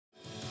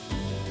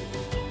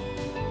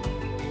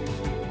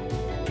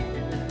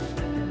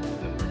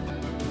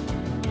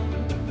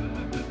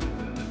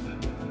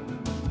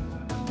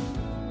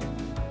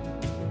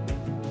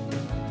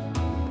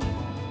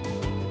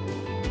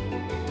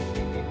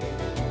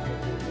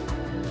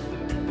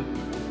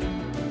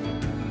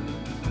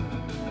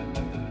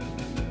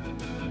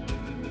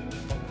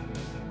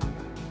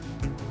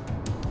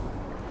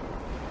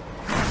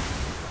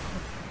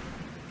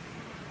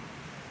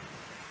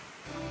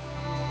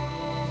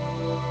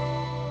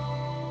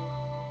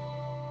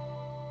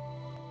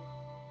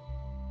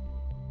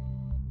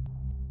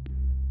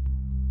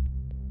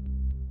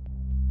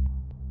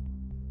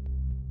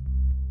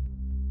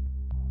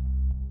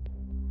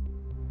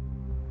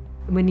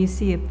When you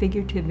see a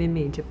figurative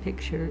image, a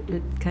picture,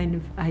 it kind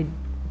of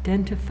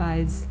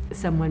identifies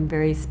someone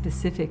very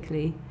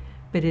specifically,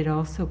 but it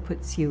also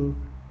puts you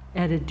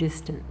at a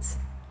distance.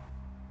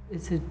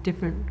 It's a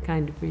different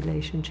kind of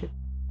relationship.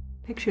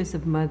 Pictures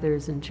of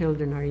mothers and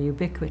children are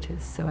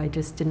ubiquitous, so I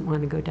just didn't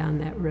want to go down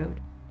that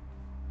road.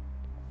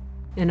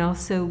 And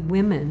also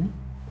women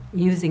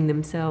using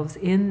themselves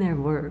in their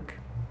work,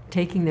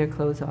 taking their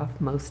clothes off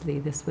mostly.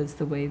 This was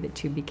the way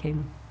that you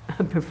became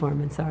a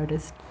performance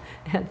artist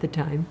at the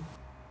time.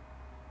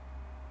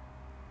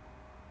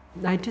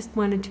 I just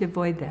wanted to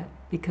avoid that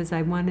because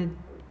I wanted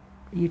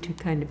you to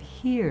kind of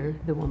hear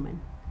the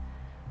woman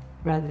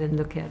rather than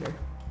look at her.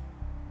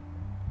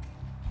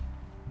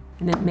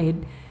 And it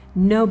made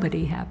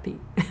nobody happy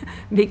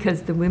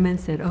because the women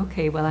said,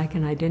 okay, well, I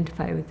can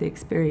identify with the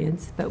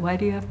experience, but why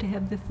do you have to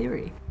have the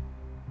theory?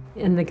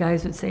 And the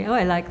guys would say, oh,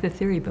 I like the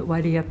theory, but why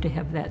do you have to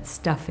have that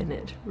stuff in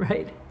it,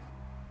 right?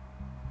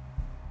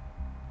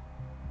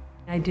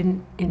 I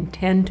didn't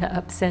intend to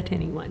upset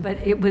anyone, but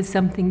it was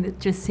something that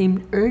just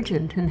seemed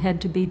urgent and had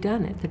to be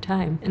done at the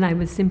time. And I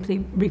was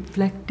simply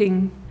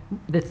reflecting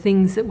the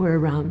things that were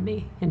around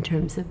me in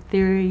terms of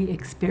theory,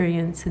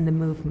 experience, and the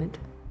movement.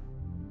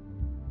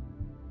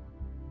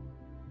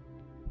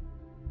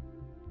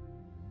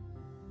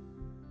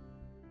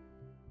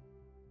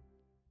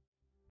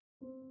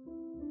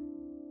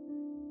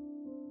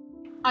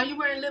 Are you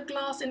wearing lip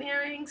gloss and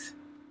earrings?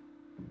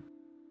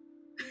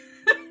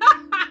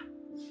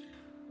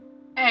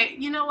 Hey,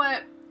 you know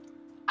what?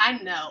 I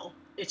know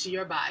it's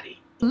your body.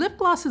 Lip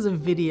gloss is a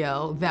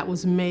video that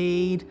was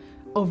made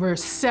over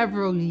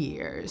several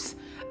years.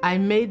 I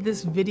made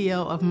this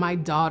video of my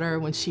daughter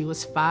when she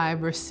was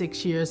 5 or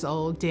 6 years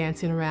old,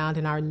 dancing around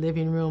in our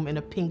living room in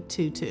a pink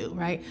tutu,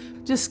 right?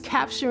 Just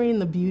capturing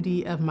the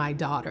beauty of my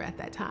daughter at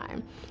that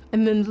time.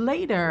 And then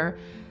later,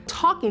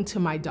 talking to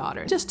my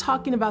daughter, just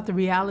talking about the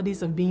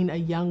realities of being a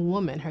young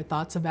woman, her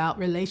thoughts about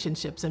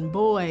relationships and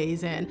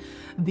boys and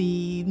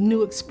the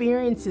new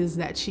experiences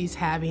that she's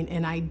having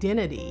in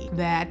identity,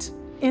 that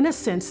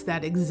innocence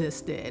that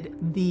existed,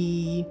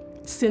 the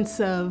sense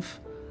of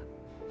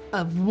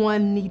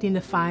one needing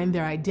to find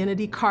their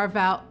identity, carve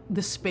out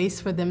the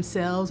space for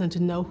themselves and to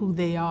know who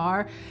they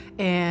are,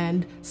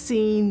 and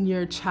seeing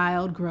your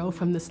child grow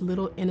from this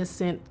little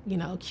innocent,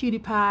 cutie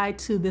pie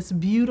to this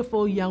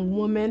beautiful young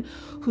woman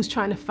who's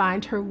trying to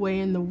find her way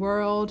in the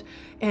world.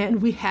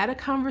 And we had a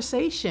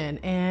conversation,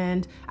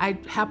 and I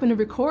happened to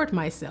record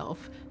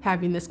myself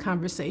having this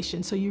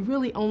conversation. So you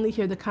really only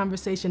hear the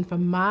conversation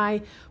from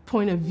my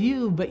point of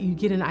view, but you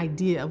get an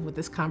idea of what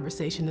this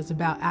conversation is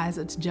about as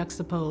it's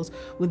juxtaposed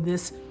with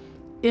this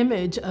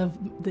image of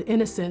the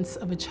innocence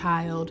of a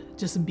child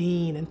just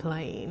being and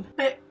playing.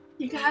 But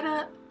you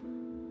gotta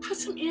put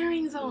some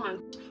earrings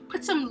on,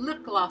 put some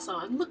lip gloss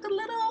on, look a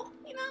little,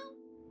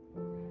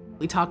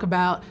 We talk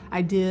about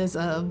ideas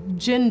of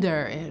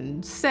gender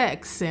and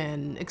sex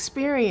and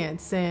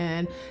experience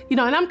and, and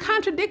I'm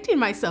contradicting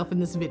myself in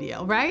this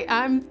video, right?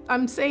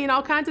 I'm saying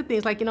all kinds of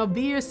things like,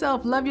 be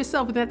yourself, love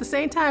yourself, but at the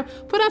same time,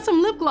 put on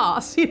some lip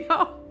gloss,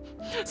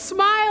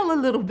 Smile a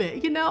little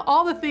bit,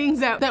 all the things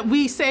that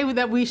we say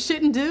that we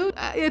shouldn't do.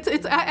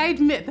 I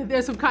admit that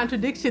there's some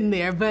contradiction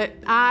there, but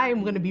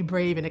I'm gonna be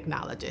brave and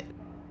acknowledge it.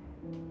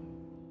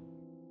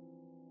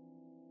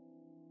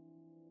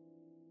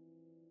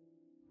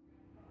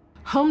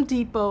 Home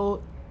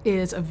Depot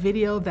is a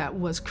video that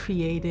was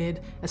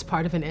created as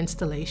part of an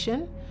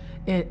installation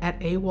at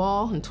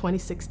AWOL in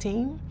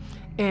 2016.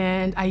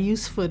 And I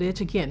used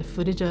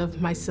footage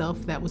of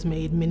myself that was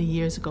made many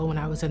years ago when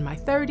I was in my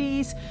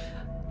 30s,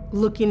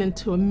 looking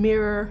into a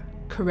mirror,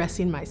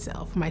 caressing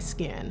myself, my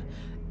skin,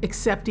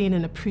 accepting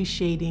and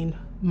appreciating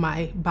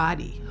my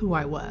body, who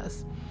I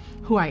was,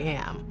 who I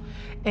am.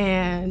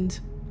 And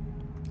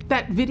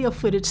that video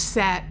footage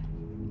sat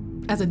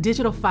as a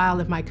digital file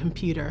in my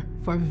computer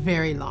for a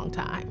very long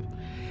time.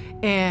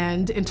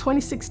 And in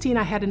 2016,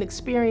 I had an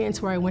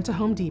experience where I went to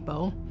Home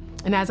Depot,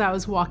 and as I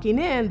was walking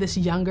in, this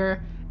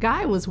younger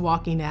guy was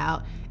walking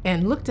out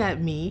and looked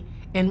at me,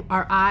 and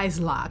our eyes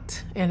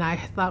locked. And I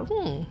thought,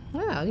 well,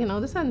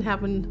 this hasn't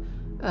happened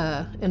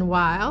in a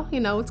while.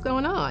 What's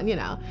going on,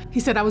 He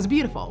said I was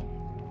beautiful.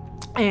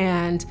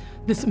 And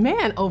this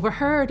man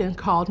overheard and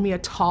called me a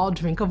tall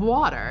drink of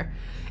water.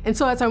 And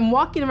so as I'm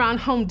walking around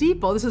Home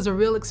Depot, this is a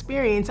real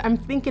experience, I'm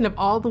thinking of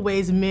all the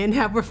ways men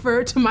have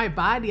referred to my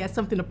body as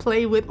something to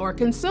play with or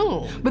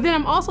consume. But then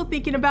I'm also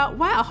thinking about,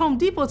 wow, Home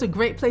Depot is a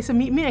great place to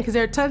meet men because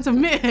there are tons of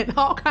men,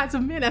 all kinds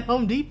of men at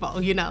Home Depot,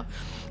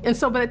 And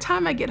so by the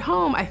time I get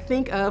home, I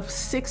think of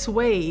 6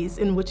 ways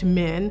in which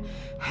men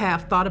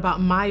have thought about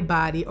my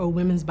body or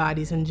women's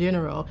bodies in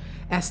general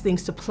as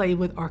things to play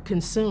with or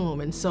consume.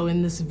 And so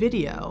in this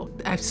video,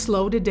 I've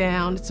slowed it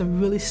down. It's a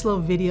really slow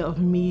video of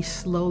me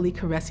slowly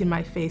caressing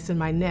my face and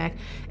my neck.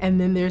 And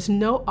then there's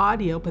no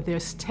audio, but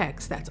there's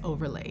text that's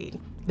overlaid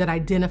that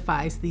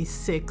identifies these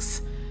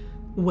 6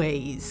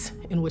 ways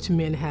in which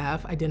men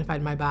have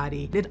identified my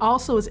body. It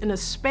also is in a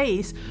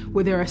space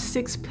where there are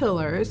 6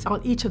 pillars.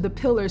 On each of the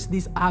pillars,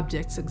 these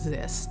objects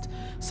exist.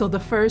 So the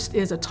first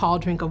is a tall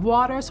drink of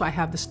water. So I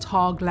have this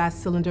tall glass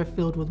cylinder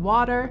filled with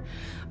water.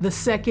 The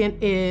second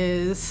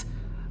is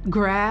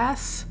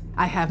grass.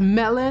 I have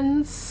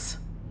melons.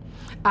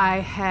 I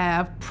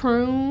have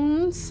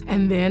prunes.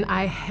 And then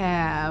I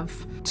have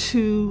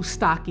 2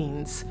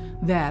 stockings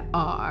that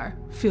are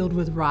filled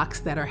with rocks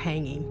that are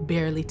hanging,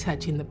 barely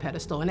touching the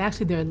pedestal. And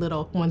actually they're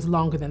little ones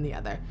longer than the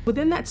other.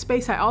 Within that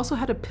space, I also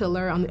had a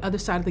pillar on the other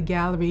side of the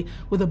gallery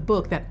with a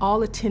book that all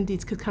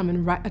attendees could come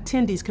and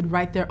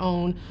write their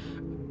own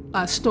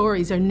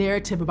stories or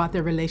narrative about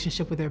their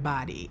relationship with their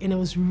body. And it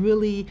was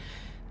really,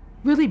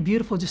 really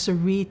beautiful just to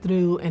read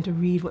through and to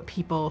read what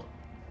people,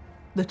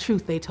 the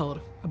truth they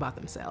told about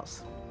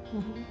themselves.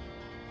 Mm-hmm.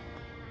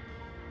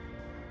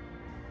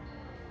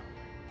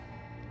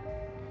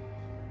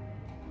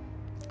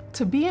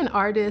 To be an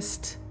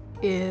artist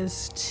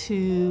is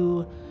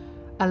to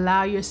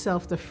allow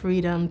yourself the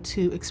freedom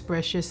to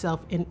express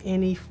yourself in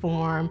any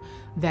form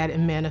that it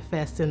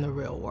manifests in the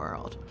real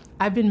world.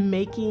 I've been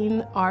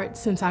making art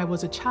since I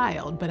was a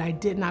child, but I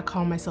did not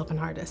call myself an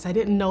artist. I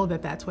didn't know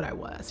that that's what I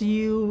was.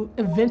 You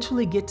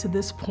eventually get to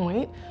this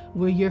point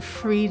where you're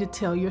free to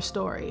tell your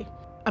story.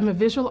 I'm a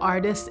visual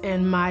artist,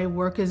 and my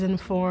work is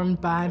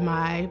informed by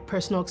my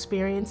personal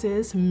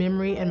experiences,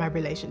 memory, and my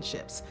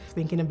relationships.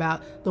 Thinking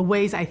about the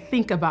ways I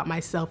think about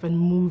myself and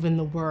move in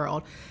the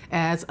world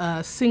as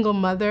a single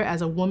mother,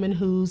 as a woman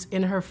who's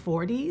in her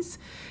 40s,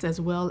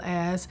 as well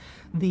as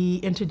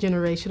the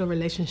intergenerational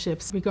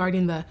relationships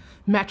regarding the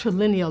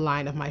matrilineal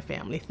line of my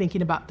family.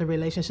 Thinking about the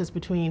relationships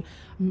between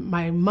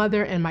my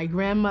mother and my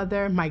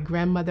grandmother,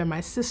 my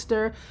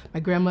sister.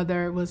 My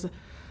grandmother was,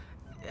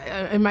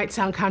 it might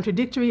sound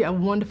contradictory, a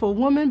wonderful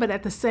woman, but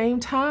at the same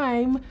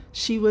time,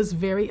 she was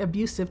very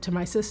abusive to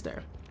my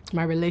sister.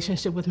 My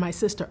relationship with my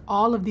sister,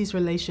 all of these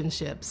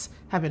relationships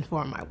have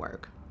informed my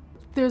work.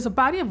 There's a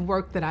body of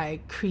work that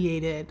I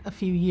created a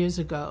few years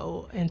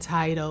ago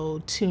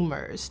entitled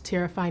Tumors,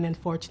 Terrifying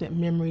Unfortunate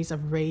Memories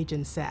of Rage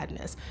and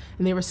Sadness.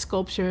 And they were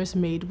sculptures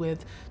made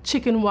with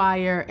chicken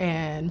wire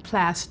and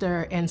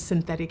plaster and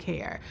synthetic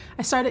hair.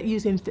 I started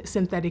using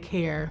synthetic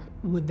hair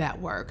with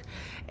that work.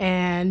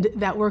 And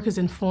that work is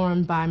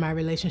informed by my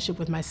relationship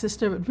with my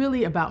sister, but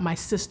really about my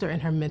sister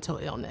and her mental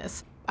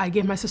illness. I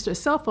gave my sister a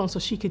cell phone so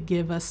she could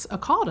give us a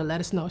call to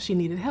let us know if she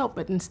needed help,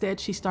 but instead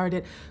she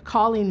started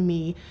calling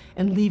me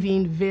and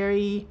leaving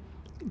very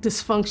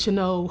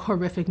dysfunctional,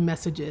 horrific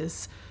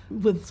messages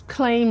with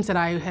claims that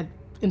I had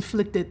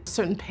inflicted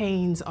certain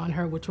pains on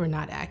her which were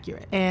not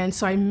accurate. And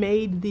so I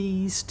made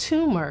these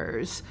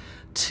tumors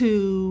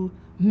to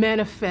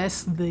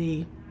manifest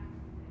the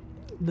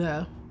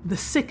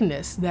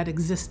sickness that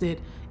existed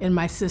in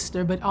my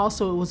sister, but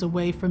also it was a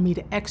way for me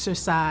to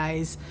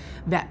exercise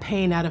that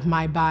pain out of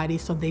my body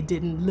so they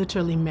didn't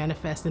literally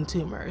manifest in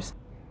tumors.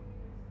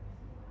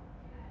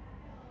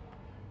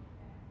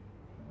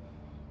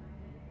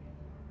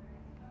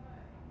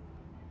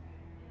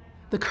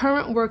 The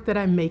current work that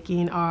I'm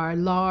making are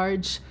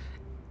large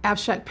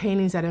abstract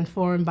paintings that are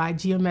informed by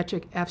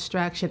geometric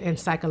abstraction and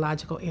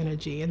psychological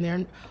energy. And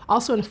they're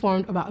also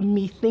informed about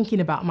me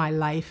thinking about my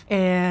life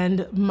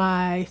and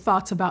my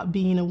thoughts about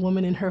being a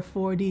woman in her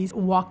 40s,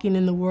 walking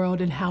in the world,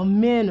 and how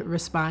men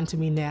respond to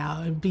me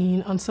now and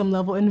being on some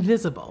level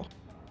invisible.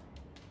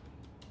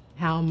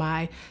 How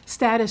my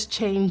status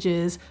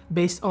changes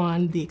based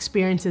on the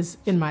experiences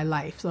in my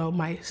life. So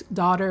my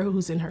daughter,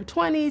 who's in her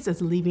 20s,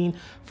 is leaving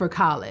for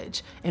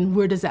college. And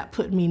where does that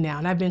put me now?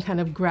 And I've been kind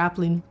of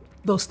grappling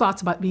those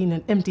thoughts about being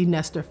an empty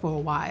nester for a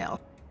while.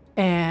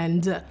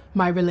 And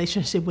my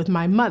relationship with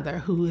my mother,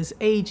 who is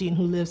aging,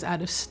 who lives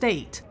out of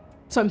state.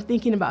 So I'm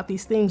thinking about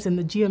these things, and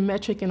the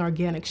geometric and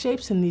organic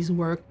shapes in these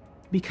work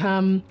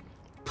become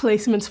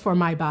placements for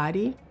my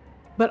body,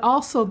 but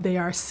also they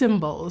are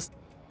symbols.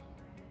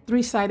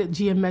 3-sided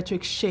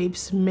geometric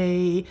shapes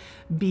may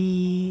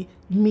be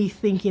me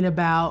thinking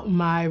about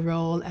my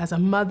role as a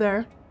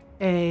mother,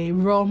 a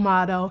role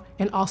model,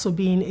 and also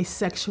being a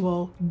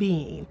sexual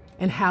being.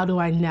 And how do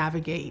I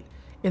navigate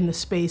in the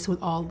space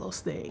with all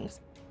those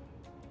things?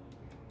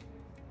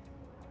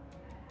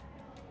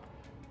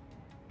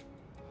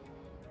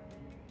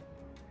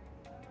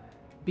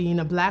 Being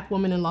a Black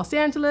woman in Los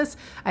Angeles,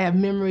 I have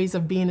memories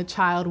of being a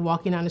child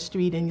walking down the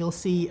street and you'll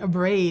see a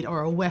braid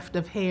or a weft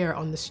of hair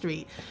on the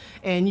street.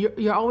 And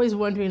you're always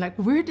wondering, like,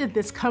 where did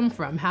this come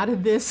from? How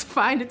did this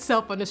find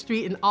itself on the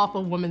street and off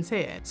a woman's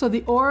head? So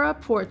the aura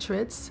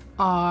portraits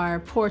are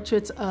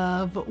portraits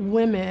of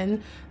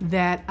women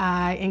that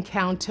I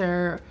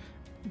encounter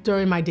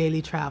during my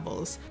daily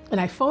travels. And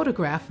I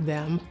photograph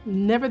them,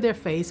 never their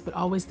face, but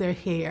always their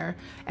hair,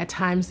 at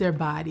times their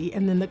body,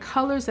 and then the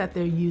colors that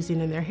they're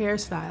using in their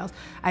hairstyles,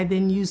 I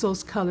then use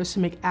those colors to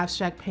make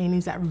abstract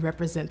paintings that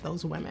represent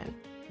those women.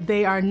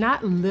 They are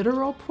not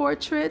literal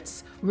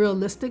portraits,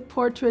 realistic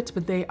portraits,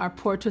 but they are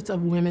portraits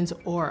of women's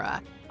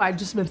aura. I've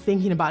just been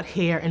thinking about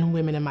hair and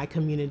women in my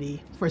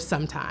community for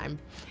some time.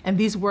 And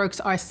these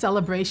works are a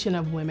celebration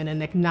of women,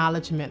 an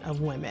acknowledgement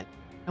of women.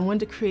 I wanted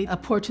to create a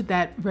portrait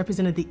that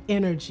represented the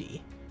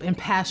energy and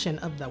passion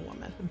of the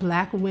woman.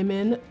 Black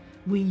women,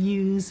 we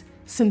use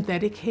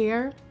synthetic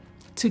hair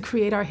to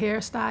create our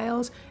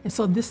hairstyles. And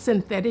so this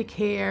synthetic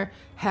hair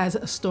has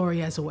a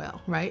story as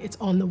well, right? It's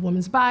on the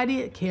woman's body,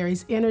 it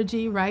carries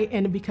energy, right?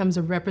 And it becomes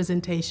a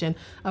representation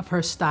of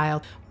her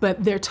style.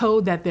 But they're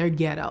told that they're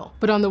ghetto.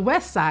 But on the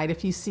West Side,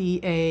 if you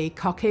see a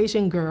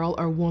Caucasian girl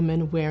or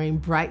woman wearing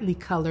brightly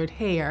colored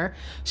hair,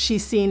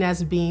 she's seen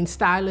as being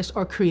stylish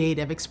or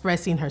creative,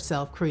 expressing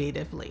herself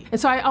creatively.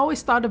 And so I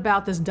always thought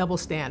about this double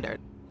standard.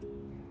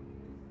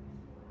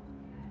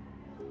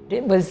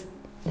 It was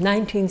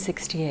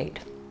 1968.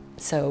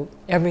 So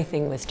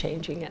everything was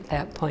changing at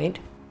that point.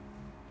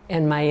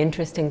 And my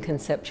interest in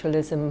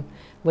conceptualism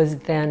was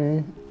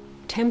then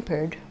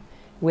tempered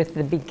with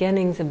the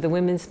beginnings of the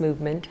women's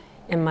movement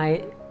and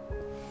my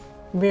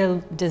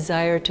real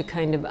desire to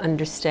kind of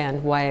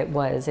understand why it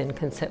was in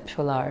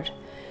conceptual art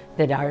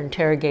that our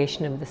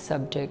interrogation of the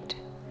subject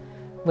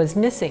was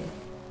missing.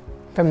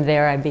 From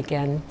there I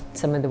began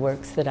some of the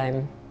works that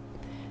I'm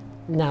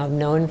now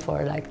known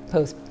for, like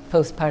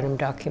postpartum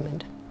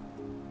document.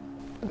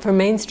 For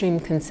mainstream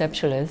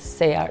conceptualists,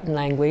 say Art and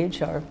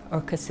Language or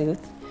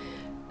Kossuth,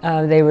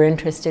 they were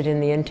interested in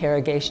the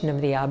interrogation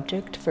of the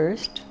object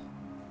first,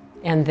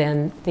 and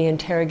then the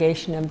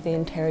interrogation of the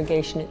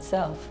interrogation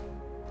itself.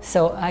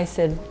 So I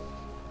said,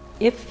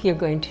 if you're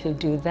going to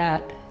do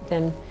that,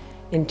 then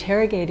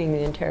interrogating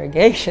the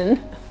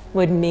interrogation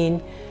would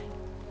mean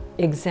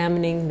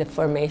examining the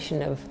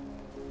formation of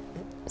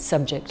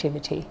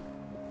subjectivity.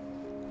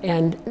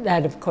 And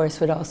that, of course,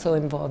 would also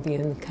involve you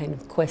in kind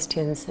of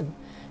questions of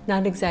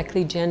not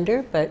exactly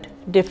gender, but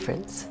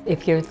difference.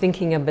 If you're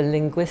thinking of a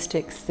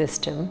linguistic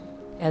system,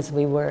 as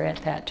we were at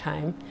that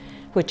time,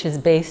 which is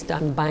based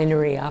on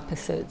binary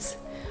opposites,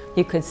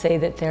 you could say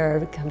that there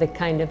are the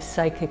kind of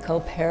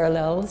psychical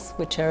parallels,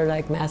 which are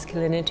like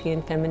masculinity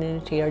and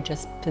femininity are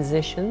just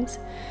positions.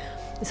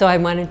 So I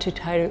wanted to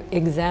try to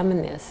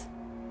examine this.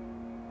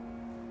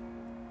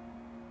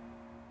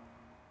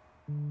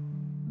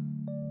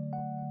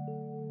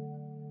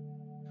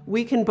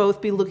 We can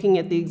both be looking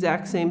at the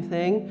exact same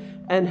thing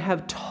and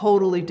have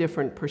totally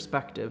different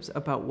perspectives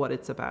about what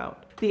it's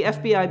about. The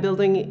FBI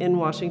building in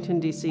Washington,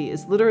 D.C.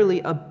 is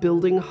literally a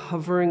building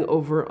hovering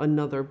over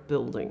another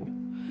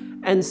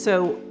building. And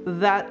so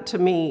that, to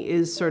me,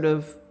 is sort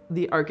of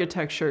the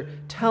architecture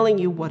telling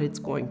you what it's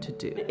going to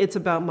do. It's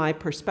about my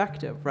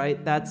perspective,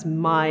 right? That's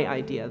my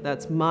idea,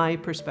 that's my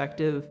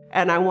perspective,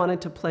 and I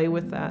wanted to play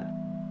with that.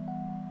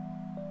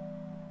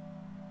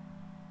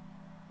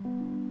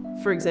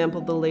 For example,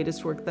 the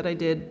latest work that I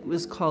did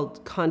was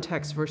called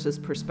Context versus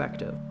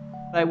Perspective.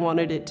 I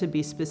wanted it to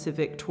be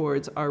specific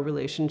towards our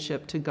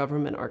relationship to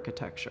government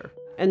architecture.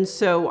 And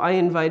so I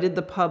invited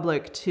the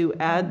public to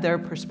add their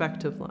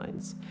perspective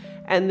lines.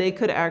 And they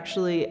could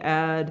actually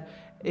add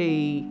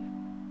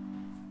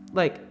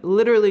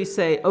literally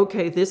say,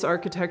 okay, this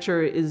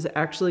architecture is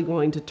actually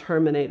going to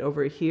terminate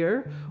over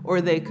here.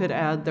 Or they could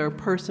add their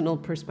personal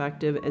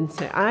perspective and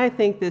say, I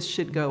think this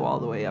should go all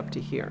the way up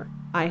to here.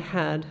 I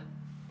had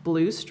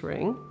blue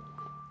string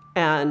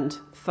and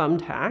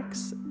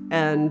thumbtacks,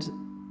 and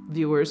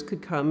viewers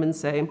could come and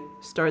say,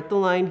 start the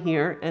line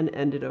here and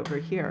end it over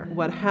here.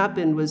 What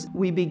happened was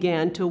we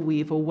began to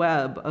weave a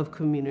web of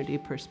community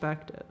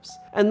perspectives.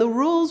 And the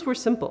rules were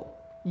simple.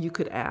 You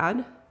could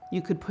add,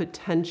 you could put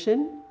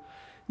tension,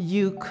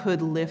 you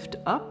could lift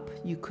up,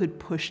 you could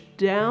push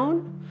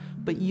down,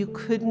 but you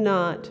could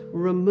not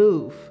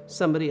remove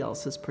somebody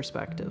else's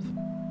perspective.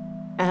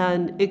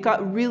 And it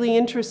got really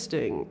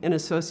interesting in a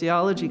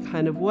sociology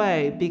kind of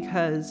way,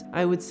 because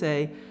I would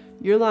say,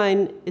 your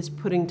line is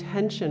putting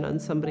tension on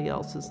somebody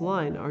else's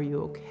line. Are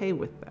you okay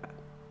with that?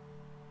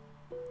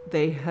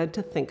 They had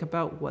to think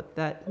about what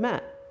that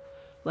meant.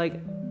 Like,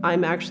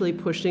 I'm actually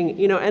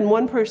pushing, and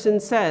one person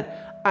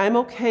said, I'm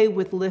okay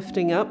with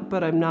lifting up,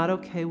 but I'm not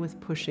okay with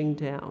pushing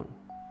down.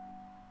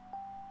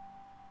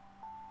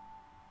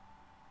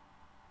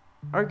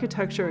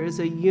 Architecture is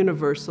a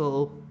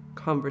universal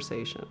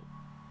conversation.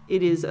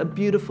 It is a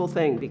beautiful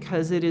thing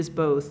because it is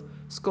both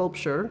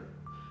sculpture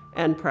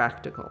and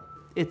practical.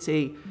 It's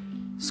a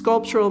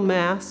sculptural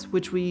mass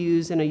which we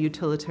use in a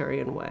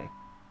utilitarian way.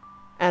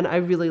 And I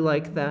really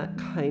like that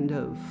kind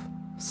of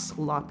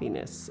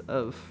sloppiness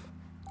of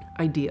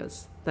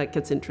ideas. That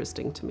gets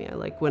interesting to me. I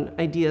like when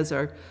ideas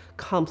are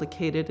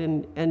complicated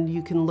and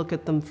you can look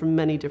at them from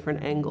many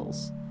different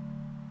angles.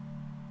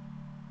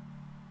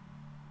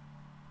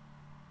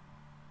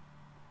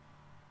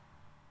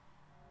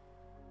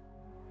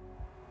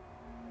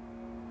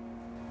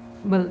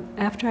 Well,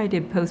 after I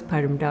did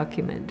postpartum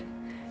document,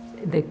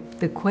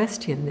 the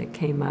question that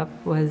came up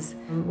was,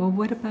 well,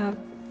 what about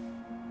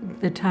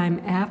the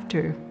time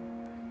after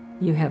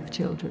you have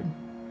children?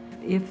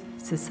 If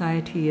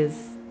society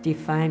is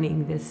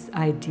defining this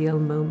ideal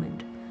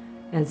moment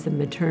as the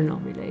maternal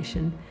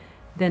relation,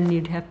 then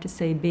you'd have to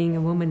say being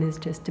a woman is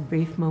just a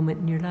brief moment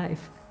in your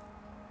life.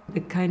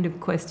 The kind of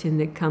question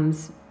that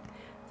comes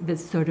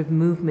that's sort of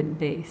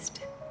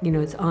movement-based,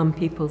 it's on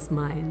people's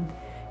mind,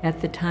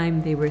 At the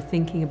time, they were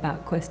thinking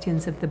about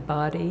questions of the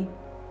body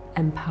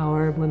and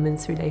power,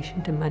 women's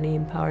relation to money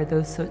and power,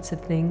 those sorts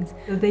of things.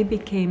 So they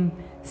became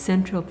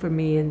central for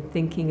me in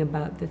thinking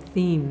about the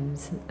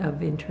themes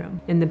of interim.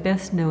 And the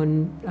best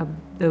known of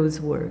those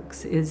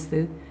works is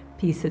the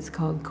piece that's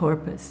called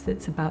Corpus,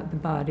 that's about the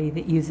body,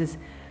 that uses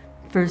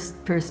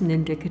first-person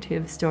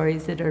indicative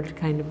stories that are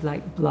kind of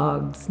like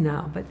blogs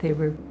now, but they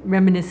were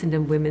reminiscent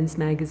of women's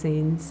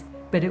magazines.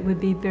 But it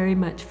would be very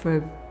much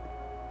for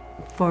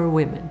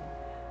women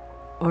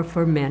or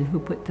for men who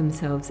put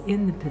themselves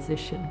in the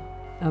position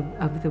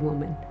of the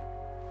woman,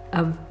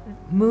 of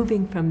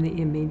moving from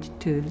the image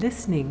to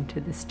listening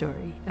to the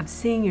story, of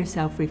seeing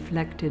yourself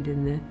reflected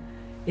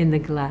in the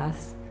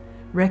glass,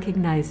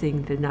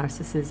 recognizing the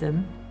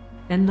narcissism,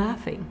 and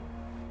laughing.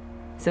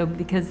 So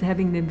because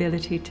having the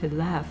ability to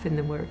laugh in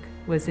the work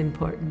was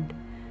important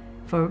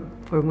for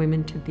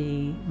women to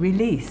be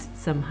released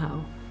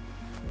somehow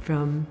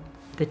from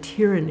the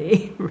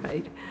tyranny,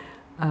 right,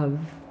 of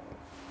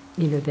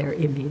their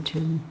image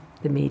in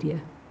the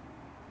media.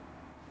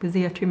 Because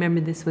you have to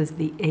remember this was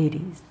the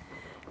 80s,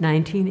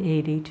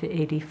 1980 to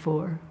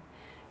 84,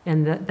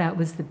 and that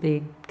was the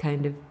big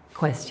kind of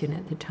question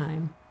at the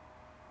time.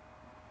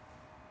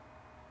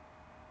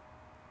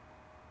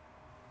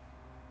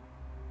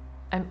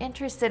 I'm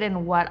interested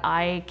in what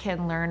I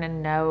can learn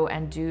and know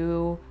and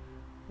do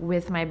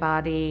with my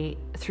body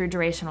through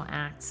durational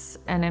acts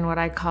and in what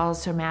I call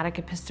somatic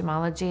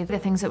epistemology, the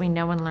things that we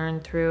know and learn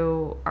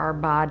through our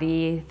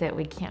body that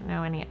we can't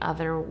know any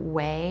other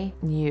way.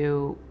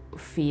 You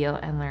feel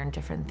and learn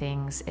different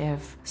things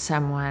if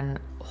someone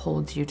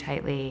holds you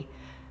tightly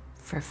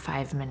for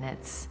 5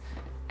 minutes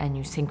and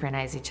you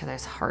synchronize each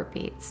other's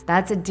heartbeats.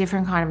 That's a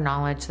different kind of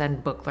knowledge than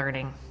book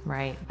learning,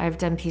 right? I've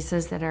done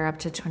pieces that are up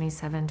to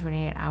 27,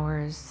 28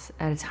 hours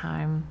at a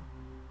time.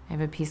 I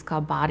have a piece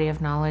called Body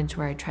of Knowledge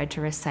where I try to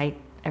recite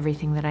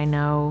everything that I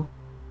know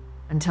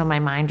until my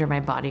mind or my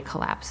body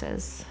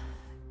collapses.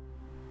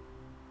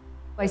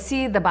 I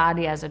see the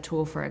body as a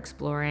tool for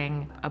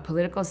exploring a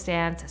political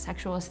stance, a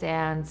sexual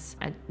stance,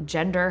 a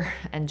gender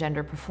and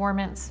gender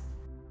performance.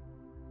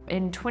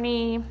 In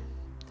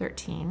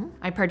 2013,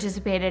 I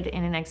participated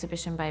in an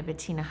exhibition by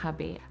Bettina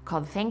Hubby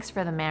called Thanks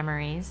for the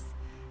Memories.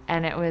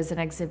 And it was an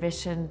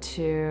exhibition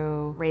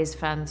to raise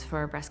funds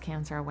for breast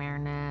cancer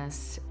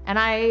awareness. And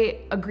I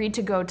agreed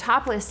to go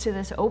topless to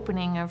this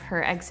opening of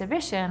her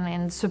exhibition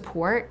in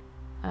support,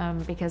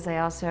 because I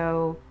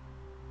also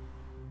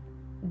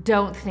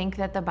don't think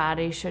that the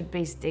body should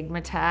be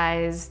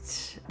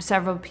stigmatized.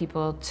 Several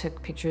people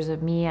took pictures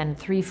of me and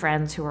 3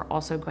 friends who were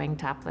also going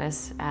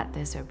topless at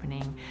this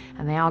opening,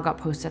 and they all got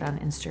posted on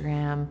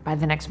Instagram. By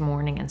the next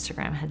morning,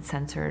 Instagram had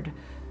censored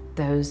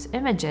those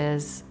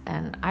images,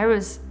 and I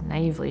was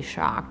naively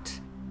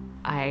shocked.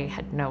 I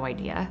had no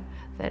idea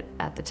that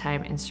at the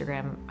time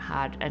Instagram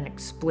had an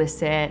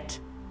explicit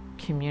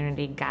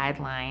community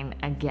guideline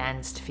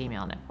against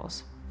female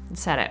nipples. It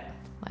said it,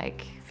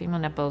 like, female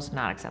nipples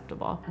not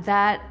acceptable.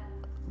 That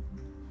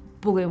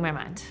blew my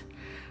mind,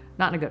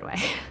 not in a good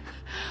way.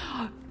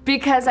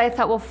 Because I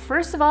thought, well,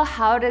 first of all,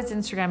 how does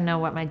Instagram know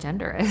what my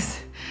gender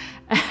is?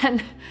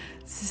 And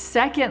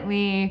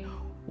secondly,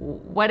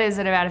 what is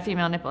it about a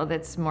female nipple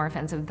that's more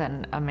offensive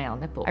than a male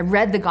nipple? I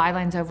read the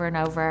guidelines over and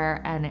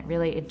over, and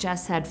it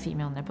just said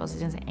female nipples. It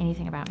didn't say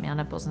anything about male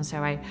nipples. And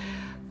so I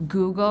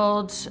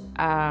Googled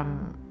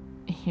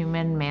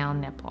human male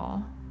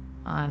nipple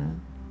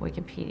on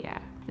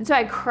Wikipedia. And so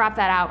I cropped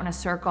that out in a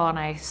circle and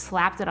I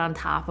slapped it on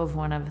top of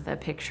one of the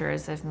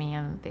pictures of me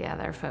and the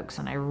other folks,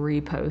 and I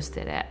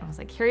reposted it. I was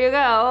like, here you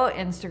go,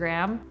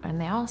 Instagram.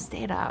 And they all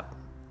stayed up.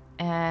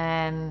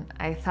 And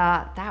I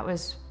thought that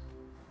was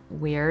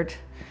weird.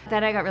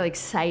 Then I got really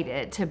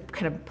excited to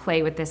kind of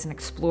play with this and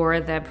explore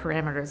the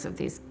parameters of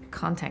these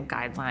content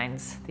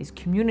guidelines, these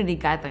community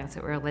guidelines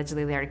that were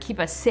allegedly there to keep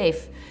us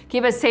safe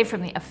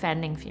from the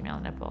offending female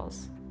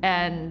nipples.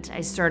 And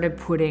I started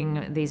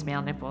putting these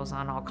male nipples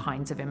on all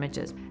kinds of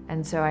images.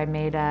 And so I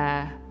made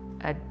a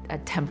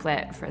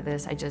template for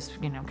this. I just,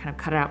 kind of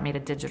cut it out, made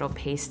a digital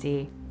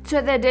pasty. So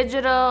the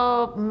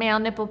digital male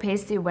nipple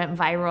pasty went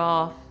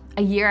viral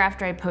a year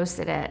after I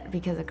posted it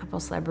because a couple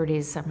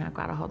celebrities somehow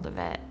got a hold of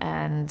it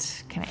and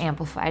kind of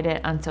amplified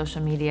it on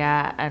social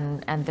media.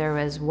 And there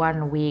was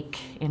one week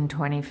in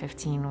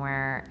 2015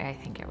 where I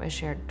think it was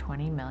shared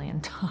 20 million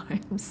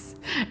times.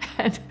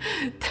 And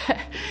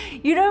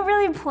you don't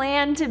really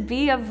plan to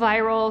be a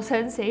viral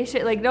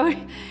sensation. Like, no,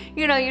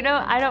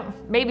 I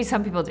don't, maybe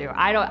some people do.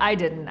 I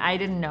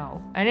didn't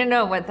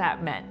know what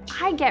that meant.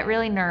 I get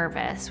really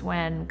nervous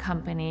when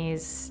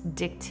companies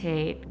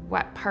dictate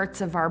what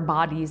parts of our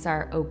bodies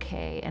are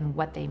okay and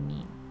what they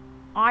mean.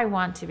 I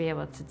want to be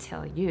able to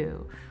tell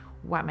you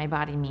what my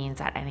body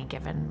means at any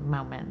given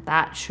moment.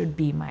 That should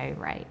be my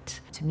right.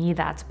 To me,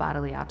 that's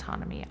bodily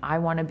autonomy. I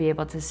want to be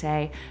able to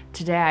say,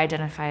 today I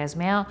identify as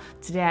male,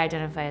 today I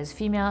identify as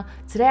female,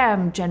 today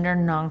I'm gender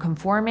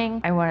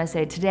non-conforming. I want to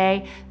say,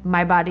 today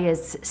my body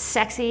is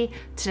sexy,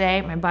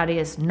 today my body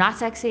is not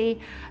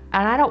sexy.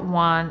 And I don't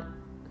want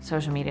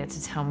social media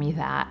to tell me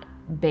that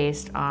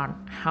based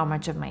on how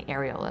much of my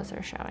areolas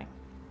are showing.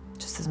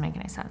 Just doesn't make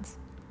any sense.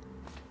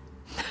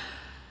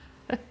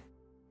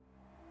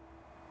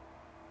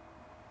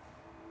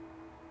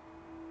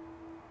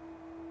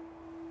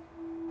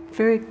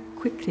 Very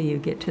quickly you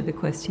get to the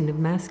question of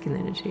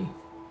masculinity.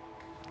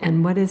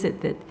 And what is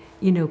it that,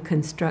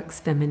 constructs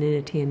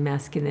femininity and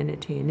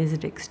masculinity, and is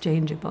it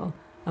exchangeable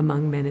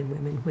among men and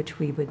women, which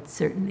we would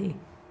certainly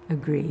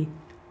agree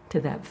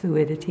to that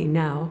fluidity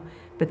now,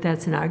 but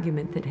that's an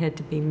argument that had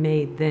to be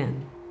made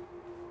then.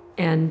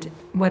 And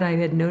what I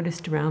had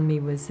noticed around me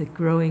was a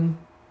growing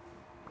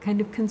kind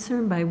of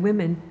concern by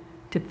women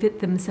to fit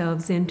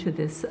themselves into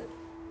this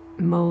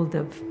mold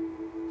of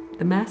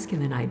the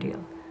masculine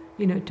ideal,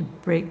 to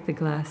break the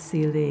glass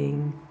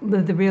ceiling.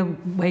 The real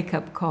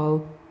wake-up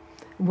call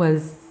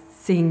was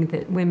seeing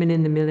that women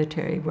in the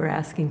military were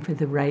asking for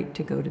the right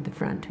to go to the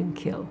front and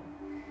kill.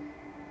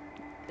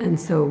 And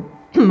so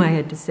I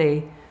had to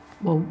say,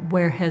 well,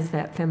 where has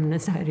that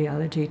feminist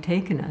ideology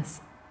taken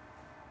us?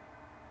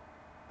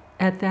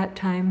 At that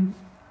time,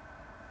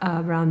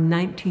 around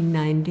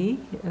 1990,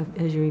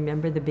 as you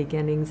remember, the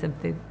beginnings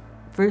of the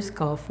first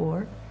Gulf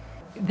War,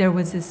 there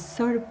was this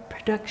sort of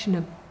production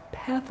of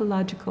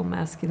pathological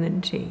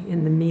masculinity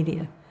in the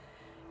media.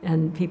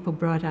 And people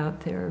brought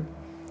out their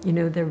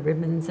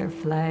ribbons, their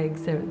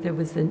flags. There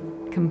was a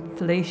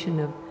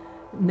conflation of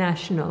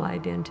national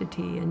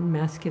identity and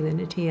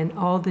masculinity and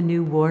all the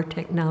new war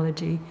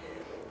technology,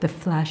 the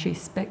flashy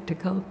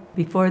spectacle.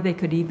 Before they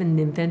could even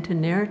invent a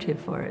narrative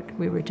for it,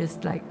 we were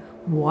just like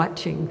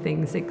watching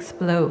things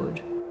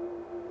explode.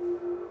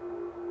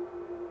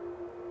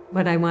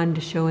 What I wanted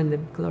to show in the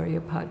Gloria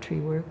Patri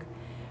work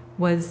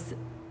was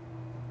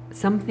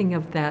something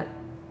of that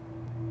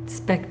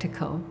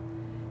spectacle,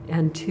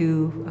 and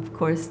to, of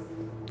course,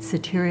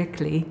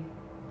 satirically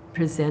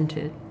present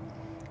it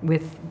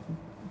with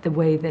the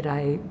way that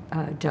I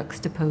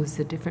juxtapose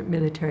the different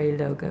military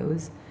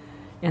logos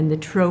and the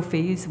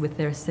trophies with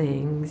their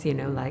sayings,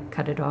 like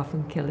cut it off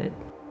and kill it.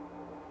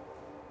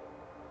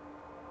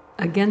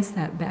 Against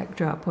that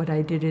backdrop, what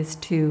I did is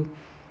to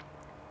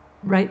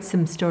write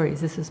some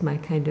stories. This was my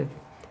kind of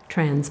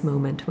trans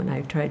moment when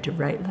I tried to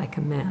write like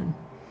a man.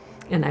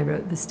 And I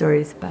wrote the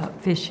stories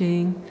about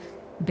fishing,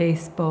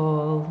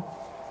 baseball,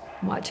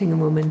 watching a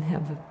woman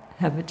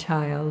have a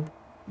child,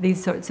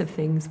 these sorts of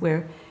things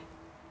where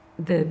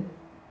the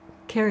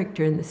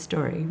character in the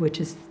story,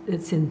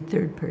 it's in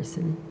third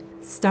person,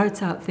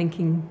 starts out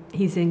thinking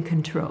he's in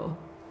control.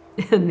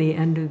 And the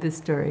end of the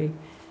story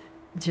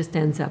just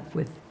ends up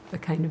with a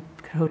kind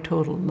of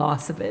total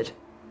loss of it.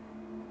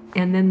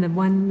 And then the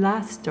one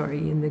last story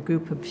in the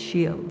group of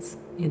shields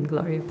in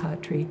Gloria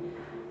Patri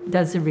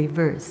does the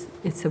reverse.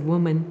 It's a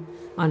woman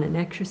on an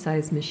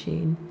exercise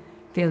machine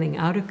feeling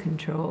out of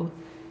control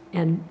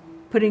and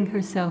putting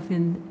herself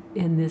in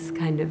this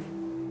kind of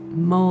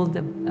mold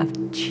of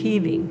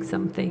achieving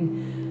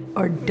something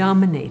or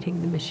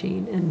dominating the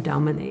machine and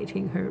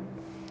dominating her,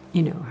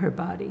 her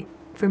body.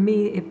 For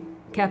me, it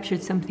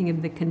captured something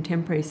of the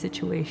contemporary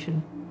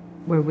situation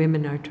where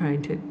women are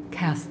trying to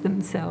cast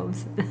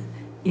themselves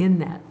in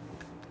that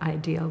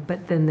ideal,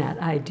 but then that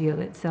ideal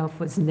itself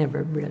was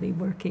never really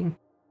working.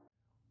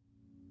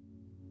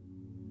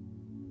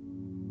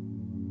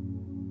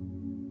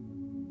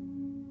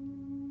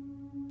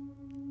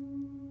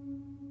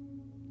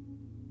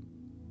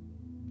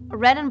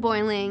 Red and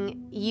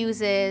Boiling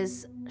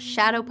uses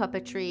shadow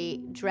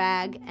puppetry,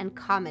 drag, and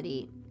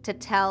comedy to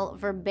tell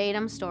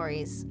verbatim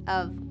stories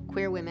of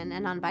queer women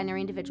and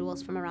non-binary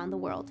individuals from around the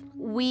world.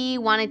 We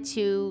wanted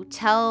to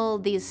tell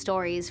these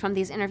stories from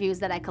these interviews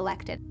that I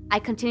collected. I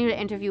continue to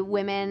interview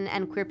women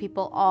and queer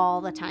people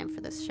all the time for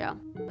this show.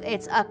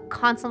 It's a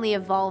constantly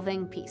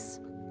evolving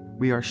piece.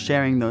 We are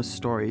sharing those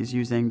stories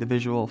using the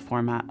visual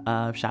format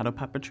of shadow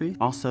puppetry,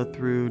 also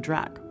through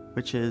drag,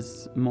 which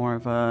is more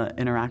of an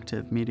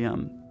interactive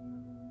medium.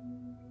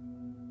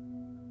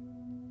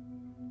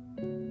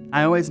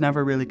 I always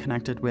never really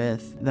connected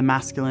with the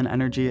masculine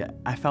energy.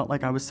 I felt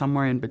like I was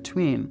somewhere in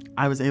between.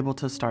 I was able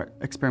to start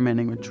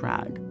experimenting with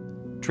drag.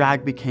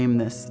 Drag became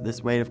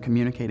this way of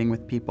communicating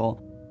with people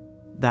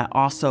that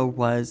also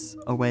was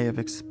a way of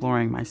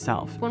exploring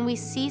myself. When we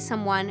see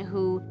someone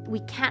who we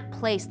can't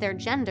place their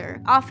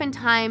gender,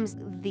 oftentimes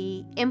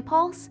the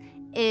impulse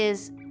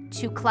is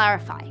to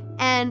clarify.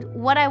 And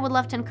what I would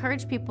love to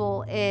encourage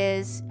people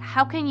is,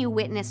 how can you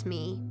witness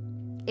me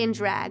in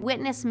drag,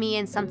 witness me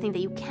in something that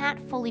you can't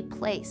fully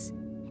place,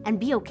 and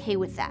be okay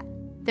with that?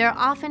 There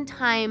are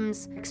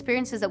oftentimes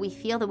experiences that we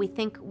feel that we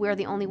think we're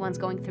the only ones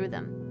going through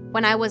them.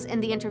 When I was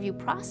in the interview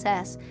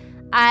process,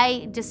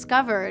 I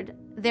discovered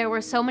there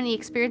were so many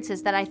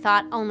experiences that I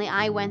thought only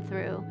I went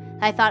through.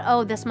 I thought,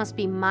 oh, this must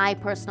be my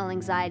personal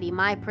anxiety,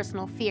 my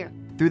personal fear.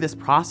 Through this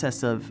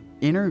process of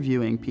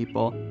interviewing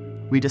people,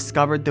 we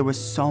discovered there was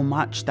so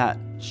much that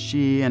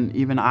she and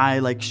even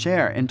I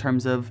share in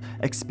terms of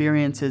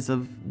experiences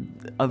of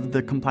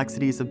the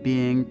complexities of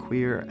being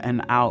queer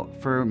and out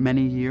for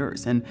many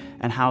years, and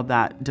how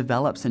that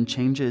develops and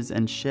changes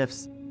and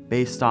shifts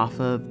based off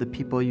of the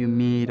people you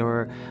meet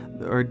or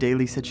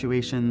daily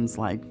situations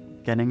like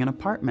getting an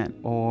apartment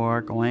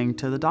or going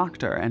to the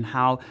doctor, and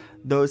how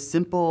those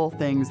simple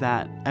things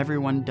that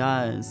everyone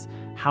does,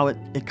 how it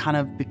kind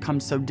of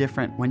becomes so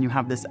different when you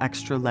have this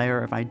extra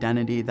layer of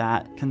identity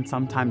that can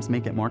sometimes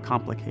make it more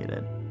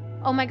complicated.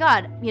 Oh my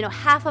God,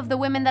 half of the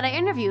women that I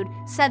interviewed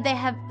said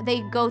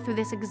they go through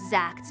this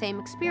exact same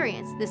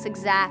experience, this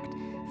exact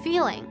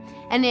feeling.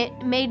 And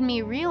it made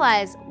me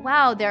realize,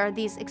 wow, there are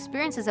these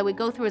experiences that we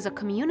go through as a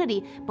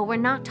community, but we're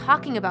not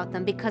talking about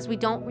them because we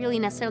don't really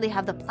necessarily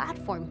have the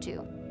platform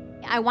to.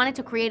 I wanted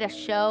to create a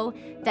show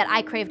that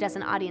I craved as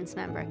an audience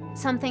member,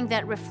 something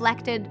that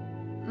reflected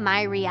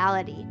my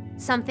reality,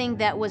 something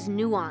that was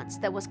nuanced,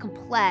 that was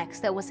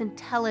complex, that was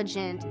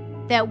intelligent,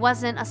 that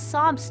wasn't a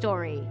sob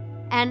story,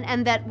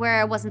 and that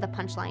where it wasn't the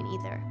punchline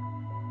either.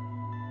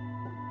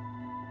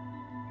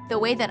 The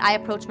way that I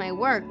approach my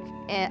work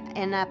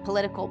in a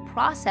political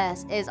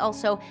process is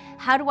also,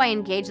 how do I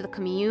engage the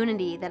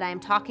community that I'm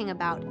talking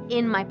about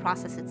in my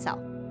process itself?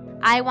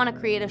 I want to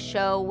create a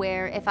show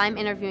where if I'm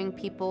interviewing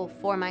people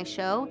for my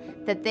show,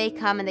 that they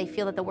come and they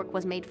feel that the work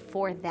was made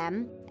for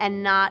them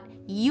and not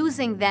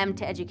using them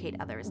to educate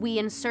others. We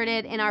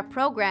inserted in our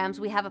programs,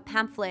 we have a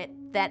pamphlet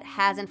that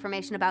has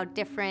information about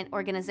different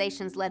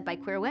organizations led by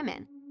queer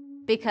women.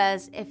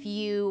 Because if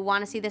you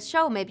want to see this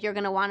show, maybe you're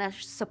going to want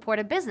to support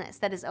a business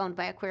that is owned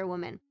by a queer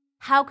woman.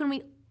 How can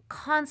we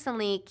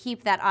constantly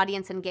keep that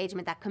audience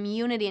engagement, that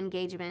community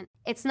engagement?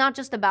 It's not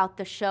just about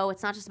the show,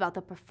 it's not just about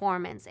the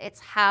performance, it's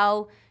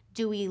how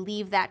do we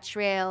leave that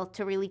trail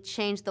to really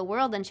change the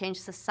world and change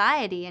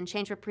society and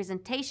change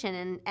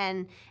representation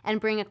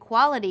and bring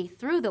equality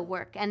through the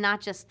work, and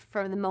not just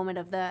for the moment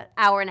of the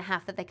hour and a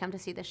half that they come to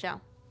see the show.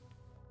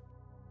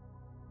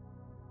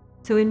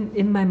 So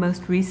in my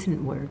most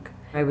recent work,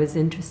 I was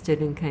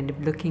interested in kind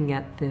of looking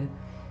at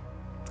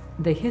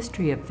the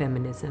history of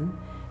feminism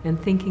and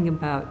thinking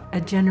about a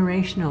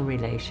generational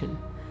relation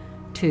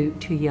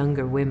to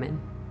younger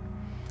women.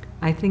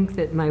 I think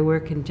that my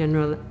work in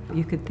general,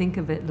 you could think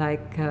of it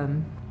like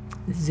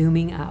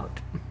zooming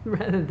out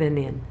rather than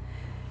in,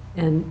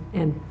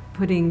 and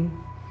putting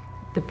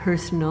the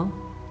personal,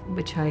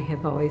 which I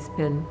have always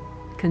been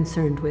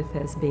concerned with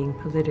as being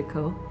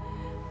political,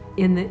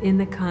 in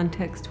the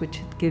context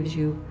which gives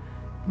you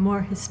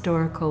more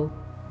historical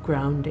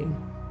grounding.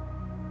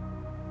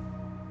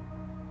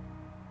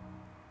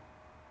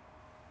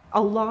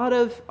 A lot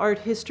of art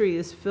history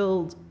is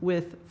filled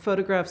with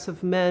photographs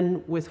of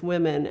men with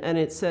women, and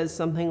it says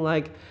something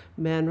like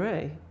Man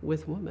Ray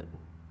with woman.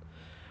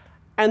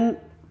 And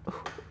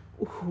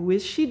who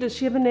is she? Does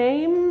she have a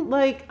name?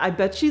 Like, I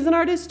bet she's an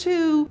artist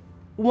too.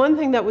 One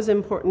thing that was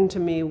important to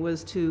me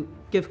was to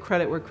give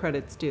credit where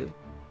credit's due.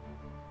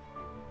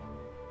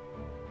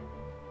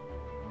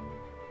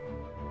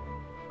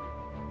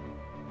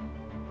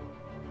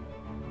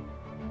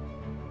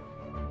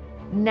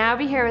 Now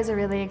Be Here was a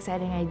really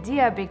exciting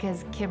idea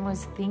because Kim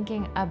was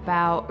thinking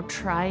about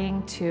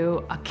trying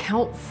to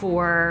account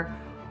for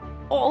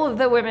all of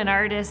the women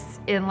artists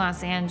in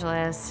Los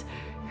Angeles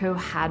who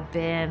had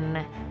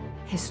been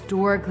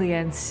historically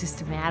and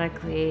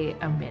systematically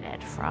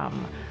omitted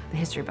from the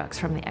history books,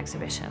 from the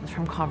exhibitions,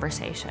 from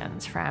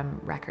conversations, from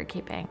record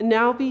keeping.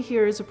 Now Be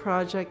Here is a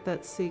project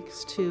that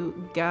seeks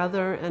to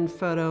gather and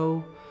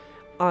photo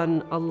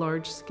on a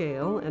large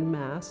scale and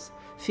mass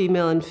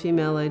female and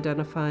female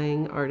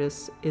identifying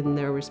artists in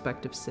their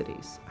respective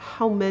cities.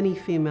 How many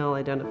female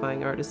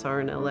identifying artists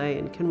are in LA,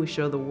 and can we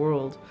show the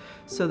world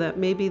so that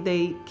maybe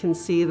they can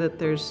see that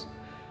there's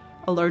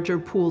a larger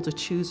pool to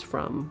choose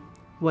from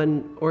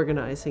when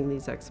organizing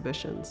these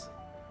exhibitions?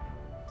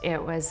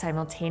 It was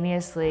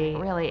simultaneously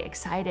really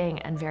exciting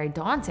and very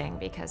daunting,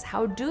 because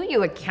how do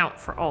you account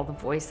for all the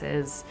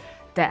voices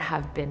that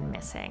have been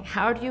missing?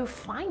 How do you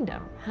find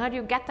them? How do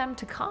you get them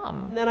to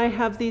come? And then I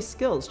have these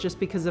skills just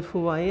because of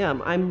who I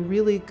am. I'm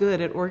really good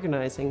at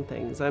organizing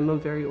things. I'm a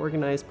very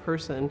organized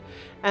person,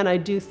 and I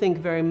do think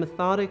very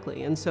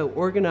methodically. And so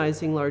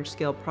organizing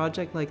large-scale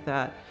project like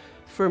that,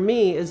 for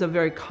me, is a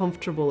very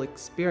comfortable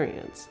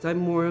experience. I'm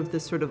more of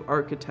this sort of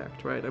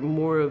architect, right? I'm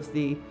more of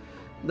the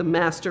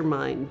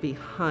mastermind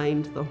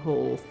behind the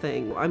whole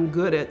thing. I'm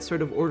good at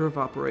sort of order of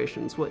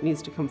operations, what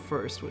needs to come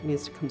first, what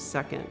needs to come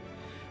second.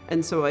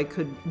 And so I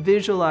could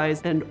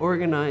visualize and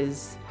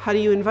organize, how do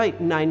you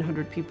invite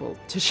 900 people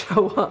to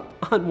show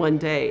up on one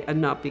day and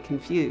not be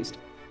confused?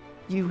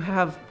 You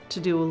have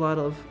to do a lot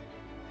of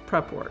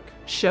prep work,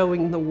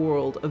 showing the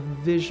world a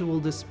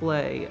visual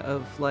display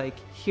of, like,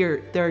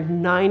 here, there are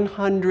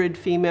 900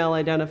 female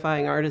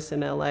identifying artists in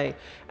LA,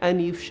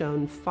 and you've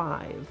shown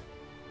 5.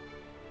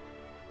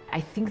 I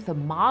think the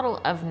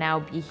model of Now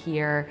Be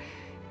Here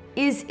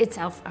is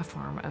itself a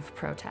form of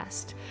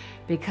protest,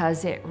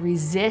 because it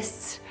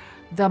resists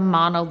the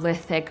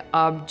monolithic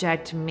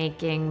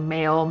object-making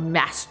male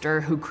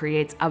master who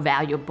creates a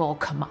valuable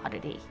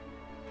commodity.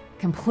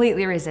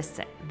 Completely resists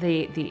it.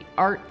 The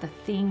art, the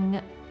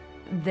thing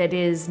that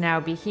is Now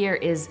Be Here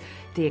is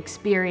the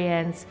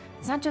experience.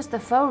 It's not just the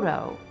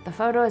photo. The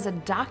photo is a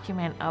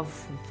document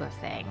of the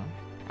thing.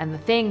 And the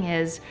thing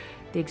is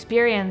the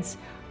experience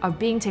of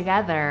being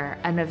together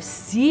and of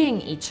seeing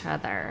each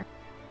other.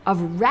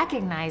 of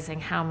recognizing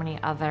how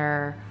many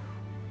other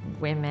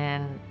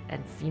women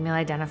and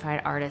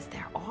female-identified artists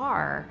there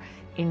are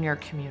in your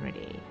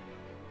community.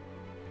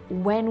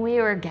 When we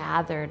were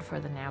gathered for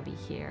the Now Be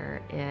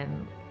Here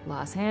in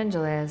Los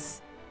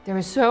Angeles, there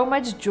was so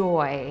much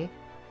joy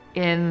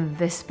in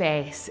this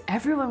space.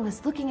 Everyone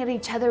was looking at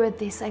each other with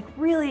this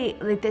really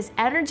this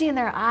energy in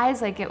their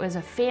eyes, like it was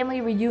a family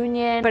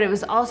reunion, but it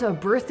was also a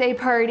birthday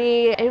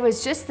party. It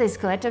was just this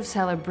collective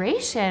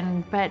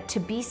celebration, but to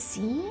be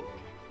seen,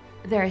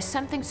 there is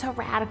something so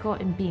radical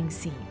in being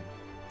seen.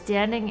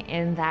 Standing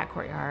in that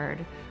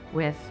courtyard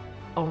with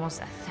almost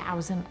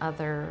 1,000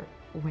 other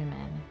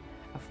women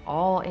of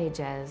all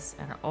ages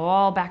and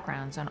all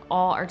backgrounds and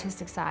all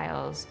artistic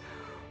styles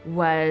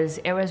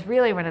it was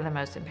really one of the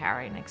most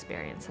empowering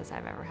experiences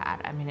I've ever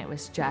had. I mean, it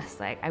was just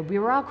like, we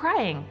were all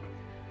crying.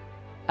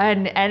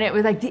 And it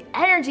was like the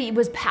energy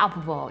was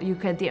palpable.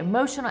 The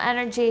emotional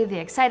energy, the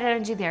excited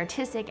energy, the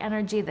artistic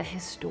energy, the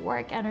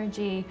historic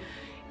energy.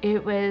 You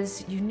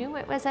knew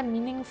it was a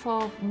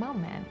meaningful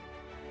moment.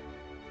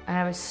 And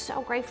I was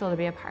so grateful to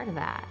be a part of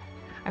that.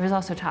 I was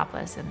also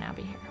topless and Now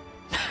Be Here.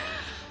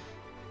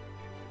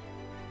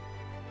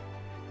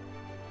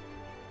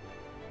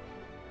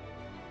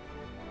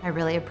 I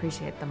really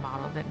appreciate the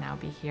model that Now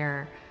Be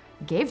Here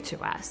gave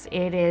to us.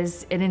 It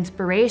is an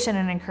inspiration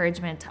and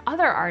encouragement to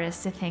other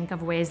artists to think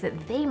of ways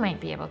that they might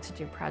be able to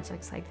do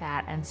projects like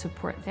that and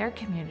support their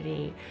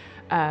community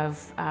of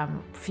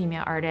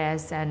female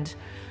artists and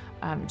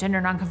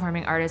gender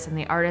nonconforming artists and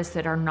the artists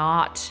that are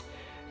not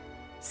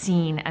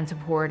seen and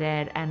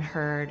supported and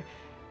heard.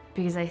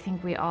 Because I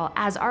think we all,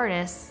 as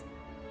artists,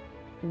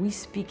 we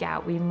speak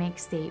out, we make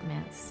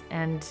statements,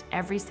 and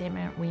every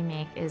statement we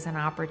make is an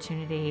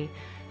opportunity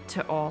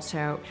to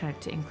also kind of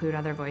to include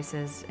other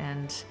voices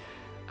and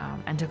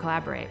to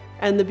collaborate.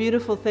 And the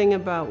beautiful thing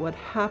about what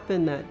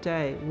happened that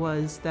day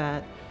was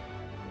that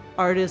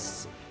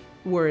artists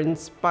were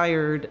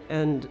inspired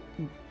and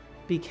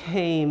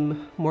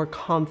became more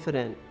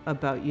confident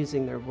about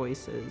using their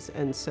voices.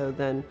 And so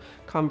then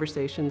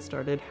conversations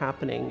started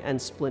happening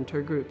and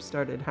splinter groups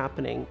started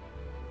happening.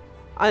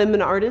 I'm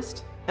an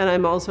artist and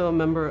I'm also a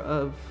member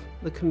of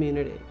the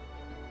community.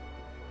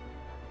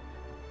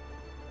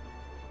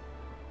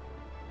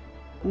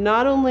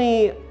 Not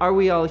only are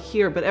we all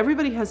here, but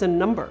everybody has a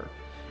number,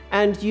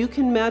 and you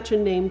can match a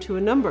name to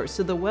a number.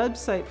 So the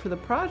website for the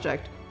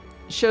project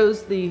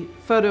shows the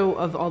photo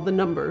of all the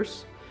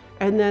numbers,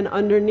 and then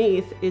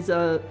underneath is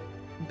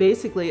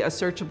basically a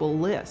searchable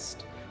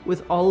list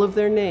with all of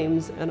their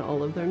names and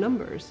all of their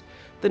numbers.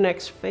 The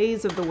next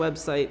phase of the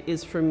website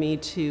is for me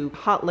to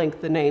hot link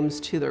the names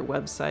to their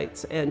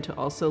websites and to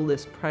also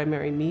list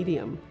primary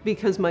medium,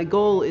 because my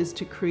goal is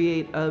to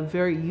create a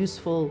very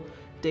useful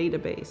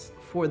database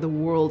for the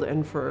world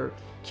and for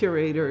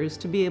curators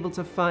to be able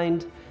to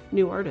find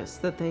new artists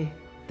that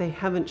they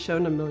haven't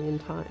shown a million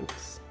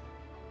times.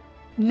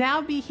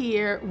 Now Be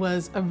Here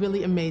was a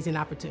really amazing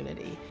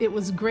opportunity. It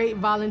was great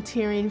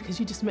volunteering because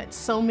you just met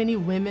so many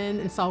women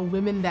and saw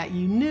women that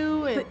you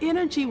knew. And the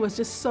energy was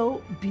just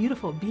so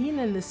beautiful, being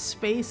in this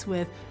space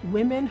with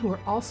women who are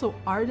also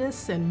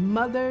artists and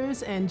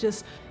mothers, and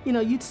just, you know,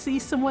 you'd see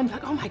someone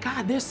like, oh my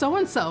God, there's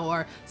so-and-so,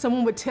 or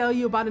someone would tell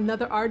you about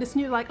another artist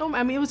and you're like, oh,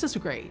 I mean, it was just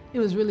great. It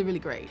was really, really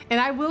great.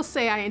 And I will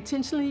say I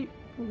intentionally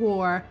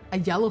wore a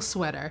yellow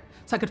sweater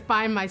so I could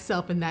find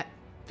myself in that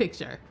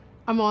picture.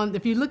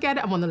 If you look at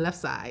it, I'm on the left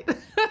side.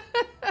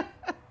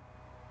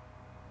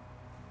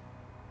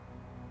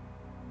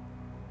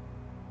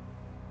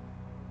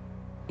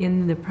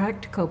 In the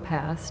practical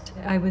past,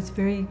 I was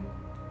very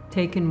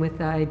taken with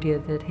the idea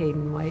that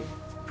Hayden White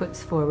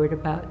puts forward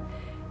about,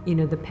 you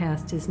know, the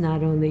past is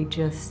not only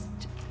just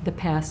the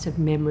past of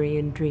memory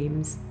and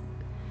dreams,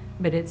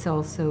 but it's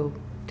also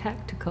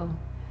tactical.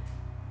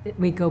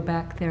 We go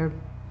back there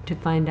to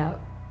find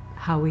out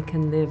how we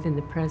can live in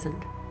the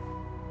present.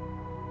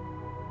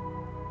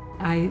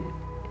 I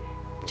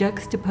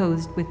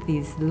juxtaposed with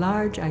these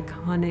large,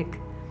 iconic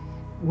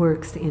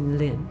works in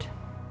lint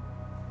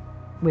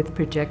with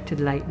projected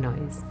light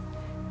noise.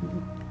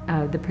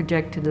 The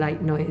projected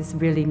light noise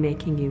really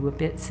making you a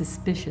bit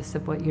suspicious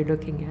of what you're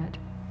looking at.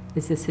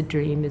 Is this a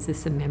dream? Is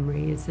this a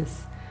memory? Is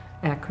this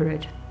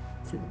accurate?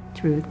 Is it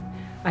truth?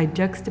 I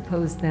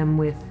juxtaposed them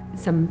with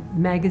some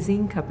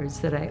magazine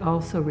covers that I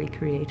also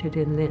recreated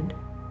in lint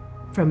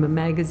from a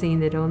magazine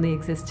that only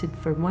existed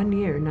for 1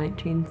 year,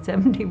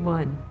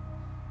 1971.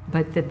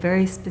 But the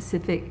very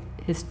specific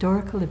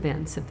historical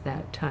events of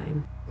that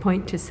time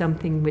point to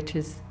something which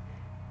is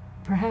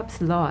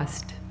perhaps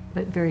lost,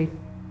 but very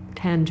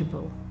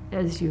tangible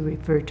as you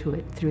refer to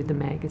it through the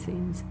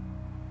magazines.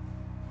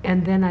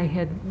 And then I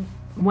had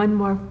one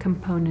more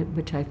component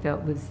which I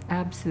felt was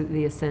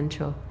absolutely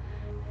essential,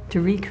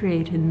 to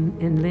recreate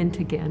in lint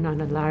again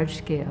on a large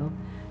scale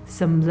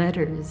some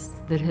letters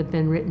that had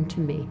been written to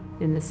me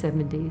in the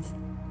 70s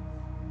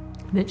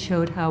that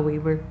showed how we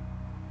were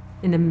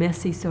in a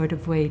messy sort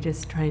of way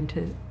just trying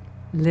to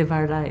live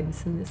our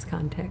lives in this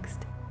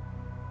context.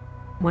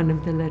 One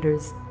of the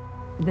letters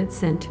that's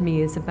sent to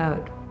me is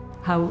about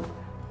how,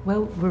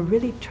 well, we're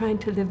really trying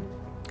to live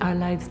our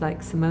lives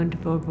like Simone de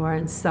Beauvoir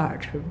and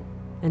Sartre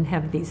and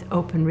have these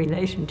open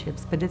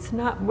relationships, but it's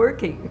not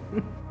working.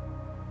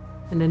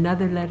 And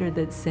another letter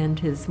that's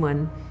sent is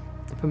one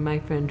from my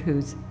friend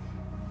who's,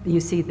 you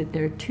see that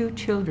there are 2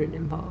 children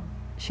involved.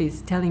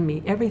 She's telling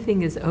me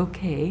everything is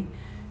okay,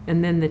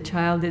 and then the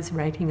child is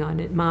writing on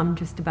it, "Mom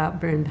just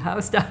about burned the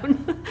house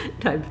down,"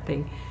 type of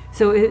thing.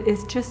 So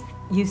it's just,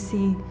 you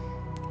see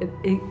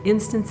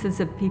instances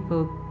of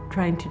people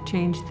trying to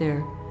change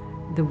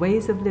the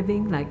ways of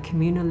living, like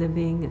communal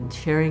living and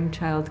sharing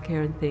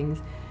childcare and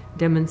things,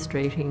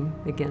 demonstrating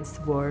against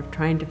the war,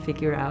 trying to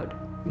figure out,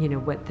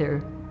 what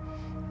their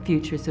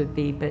futures would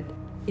be. But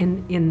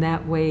in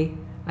that way,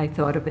 I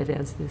thought of it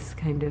as this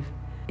kind of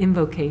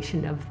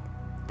invocation of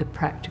the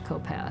practical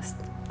past,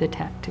 the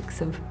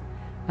tactics of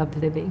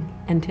living,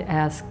 and to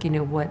ask,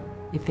 what,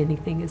 if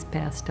anything, is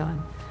passed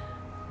on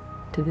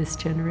to this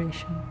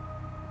generation.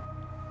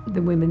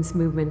 The women's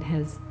movement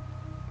has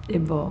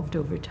evolved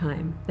over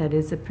time. That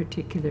is a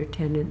particular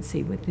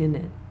tendency within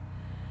it.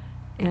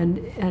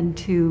 And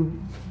to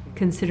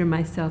consider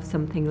myself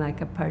something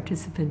like a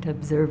participant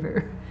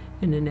observer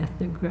in an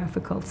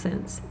ethnographical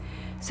sense,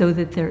 so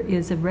that there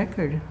is a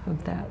record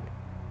of that.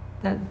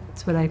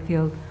 That's what I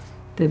feel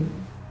the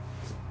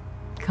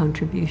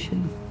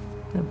contribution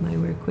of my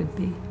work would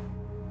be.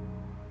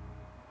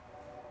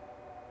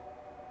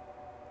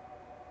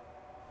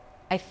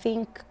 I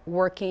think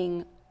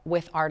working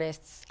with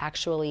artists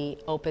actually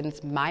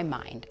opens my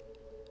mind.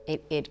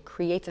 It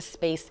creates a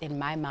space in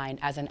my mind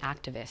as an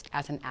activist,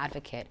 as an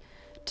advocate,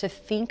 to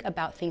think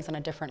about things on a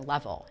different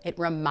level. It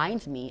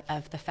reminds me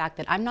of the fact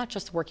that I'm not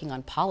just working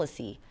on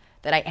policy,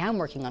 that I am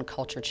working on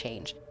culture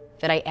change,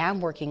 that I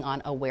am working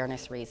on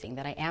awareness raising,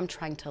 that I am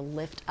trying to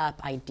lift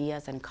up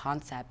ideas and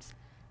concepts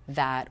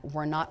that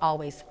we're not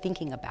always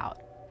thinking about.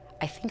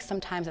 I think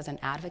sometimes as an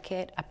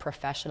advocate, a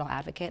professional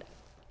advocate,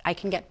 I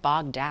can get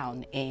bogged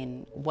down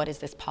in what is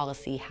this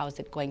policy, how is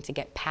it going to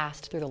get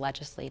passed through the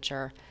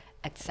legislature,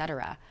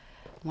 etc.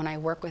 When I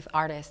work with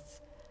artists,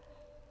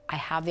 I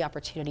have the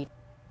opportunity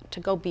to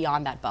go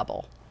beyond that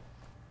bubble.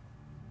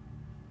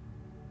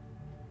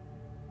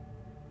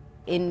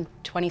 In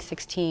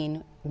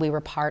 2016, we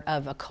were part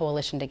of a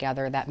coalition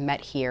together that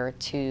met here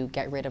to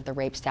get rid of the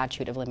rape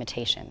statute of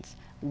limitations,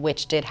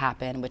 which did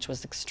happen, which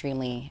was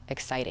extremely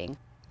exciting.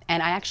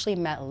 And I actually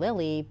met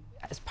Lili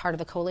as part of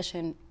the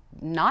coalition,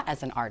 not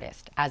as an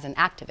artist, as an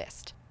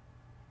activist.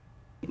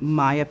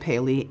 Maya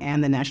Paley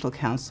and the National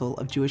Council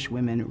of Jewish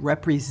Women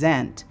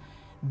represent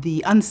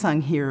the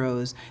unsung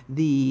heroes,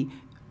 the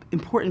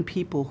important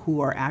people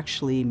who are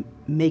actually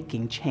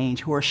making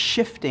change, who are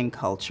shifting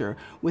culture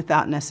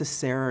without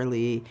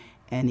necessarily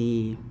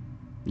any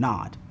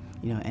nod,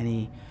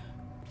 any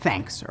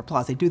thanks or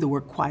applause. They do the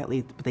work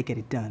quietly, but they get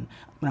it done.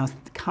 When I was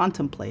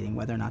contemplating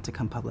whether or not to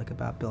come public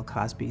about Bill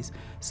Cosby's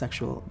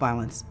sexual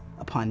violence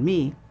upon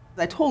me,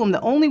 I told him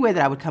the only way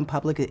that I would come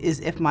public is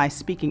if my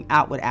speaking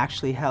out would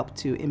actually help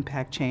to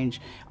impact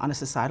change on a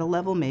societal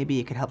level. Maybe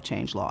it could help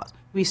change laws.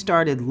 We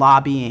started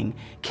lobbying,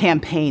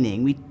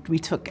 campaigning. We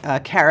took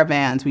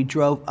caravans. We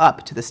drove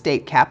up to the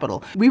state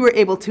capitol. We were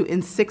able to,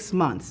 in 6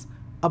 months,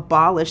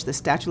 abolish the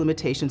statute of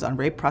limitations on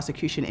rape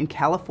prosecution in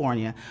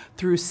California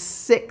through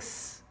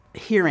 6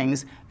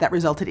 hearings that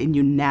resulted in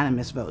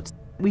unanimous votes.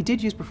 We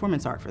did use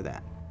performance art for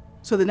that.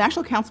 So the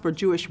National Council for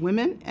Jewish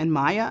Women and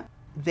Maya,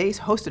 they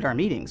hosted our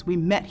meetings. We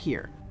met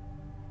here.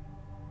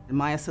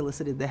 Maya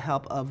solicited the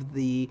help of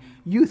the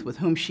youth with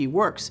whom she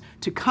works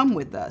to come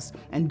with us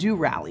and do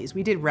rallies.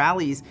 We did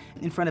rallies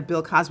in front of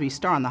Bill Cosby's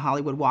star on the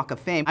Hollywood Walk of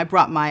Fame. I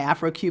brought my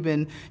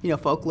Afro-Cuban,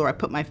 folklore. I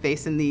put my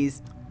face in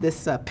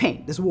this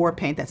paint, this war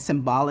paint that's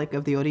symbolic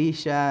of the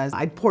Orishas.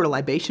 I poured a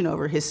libation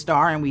over his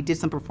star, and we did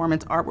some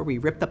performance art where we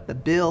ripped up the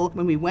bill.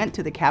 When we went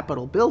to the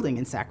Capitol building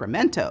in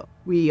Sacramento,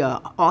 we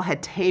all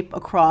had tape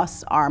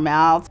across our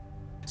mouths.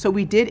 So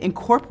we did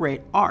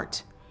incorporate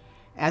art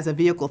as a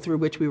vehicle through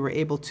which we were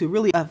able to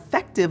really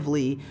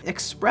effectively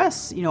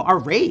express, our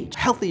rage,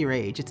 healthy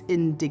rage, its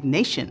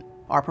indignation.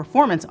 Our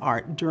performance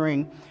art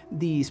during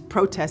these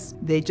protests,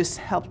 they just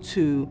helped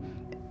to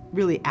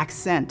really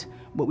accent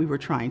what we were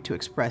trying to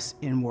express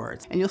in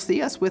words. And you'll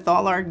see us with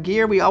all our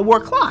gear. We all wore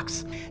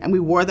clocks, and we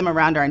wore them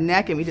around our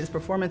neck, and we did this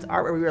performance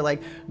art where we were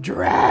like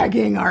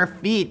dragging our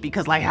feet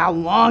because how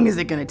long is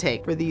it gonna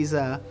take for these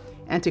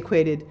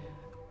antiquated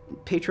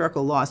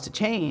patriarchal laws to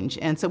change?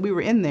 And so we were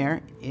in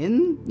there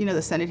in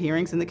the Senate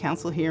hearings and the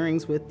council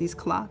hearings with these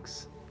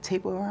clocks,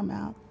 tape over our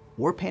mouth,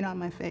 war paint on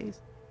my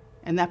face.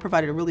 And that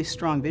provided a really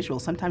strong visual.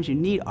 Sometimes you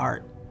need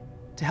art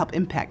to help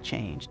impact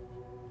change.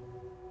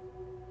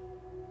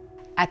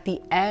 At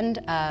the end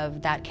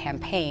of that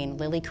campaign,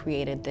 Lili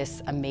created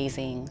this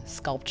amazing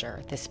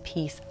sculpture, this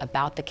piece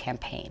about the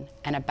campaign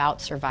and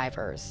about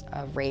survivors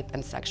of rape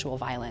and sexual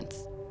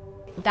violence.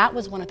 That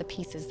was one of the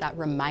pieces that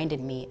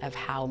reminded me of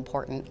how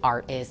important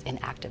art is in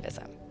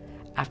activism,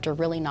 after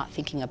really not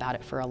thinking about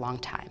it for a long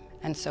time.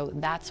 And so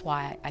that's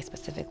why I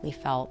specifically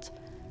felt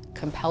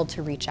compelled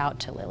to reach out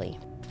to Lili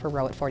for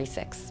Row at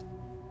 46.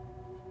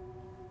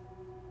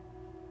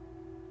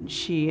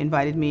 She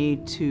invited me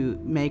to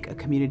make a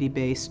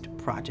community-based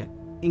project.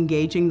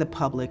 engaging the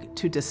public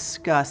to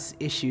discuss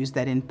issues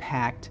that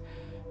impact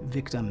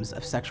victims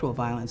of sexual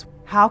violence.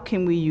 How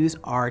can we use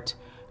art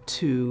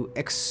to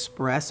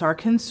express our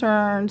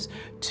concerns,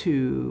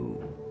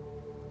 to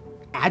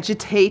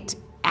agitate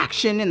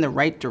action in the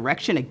right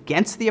direction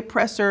against the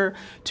oppressor,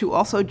 to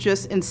also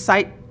just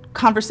incite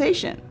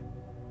conversation?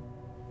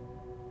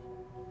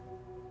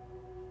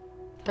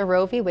 The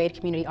Roe v. Wade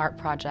Community Art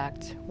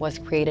Project was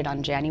created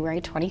on January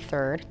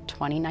 23rd,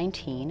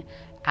 2019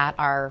 at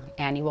our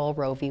annual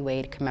Roe v.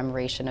 Wade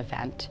commemoration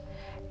event.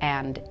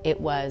 And it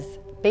was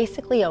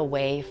basically a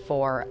way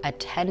for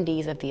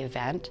attendees of the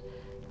event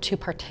to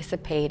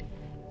participate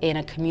in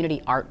a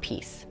community art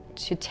piece,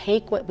 to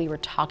take what we were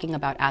talking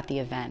about at the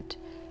event,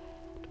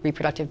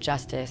 reproductive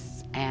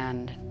justice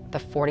and the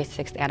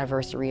 46th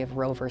anniversary of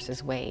Roe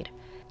versus Wade,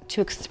 to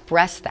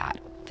express that,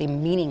 the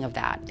meaning of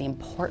that, the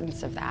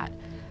importance of that,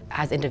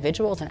 as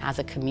individuals and as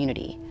a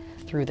community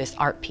through this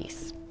art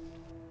piece.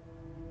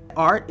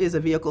 Art is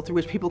a vehicle through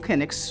which people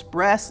can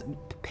express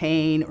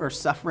pain or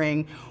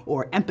suffering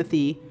or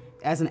empathy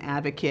as an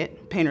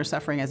advocate, pain or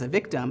suffering as a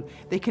victim.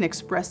 They can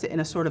express it in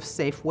a sort of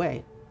safe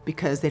way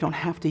because they don't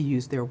have to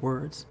use their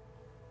words.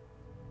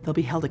 They'll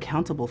be held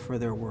accountable for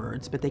their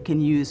words, but they can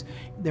use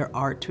their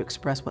art to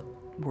express what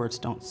words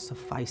don't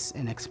suffice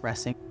in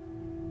expressing.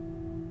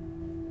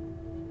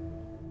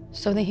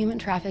 So the Human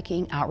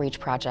Trafficking Outreach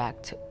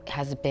Project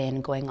has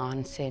been going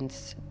on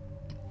since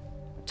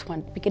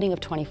beginning of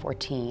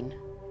 2014.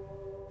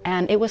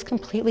 And it was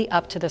completely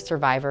up to the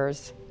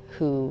survivors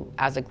who,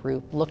 as a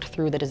group, looked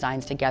through the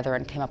designs together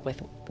and came up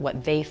with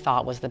what they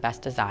thought was the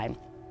best design.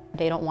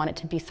 They don't want it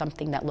to be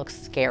something that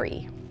looks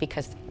scary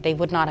because they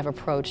would not have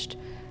approached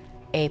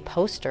a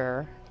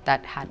poster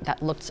that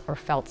looked or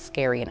felt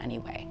scary in any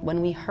way.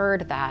 When we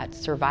heard that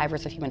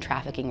survivors of human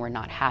trafficking were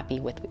not happy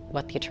with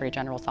what the Attorney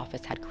General's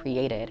office had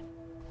created,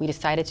 we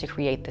decided to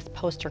create this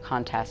poster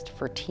contest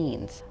for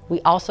teens. We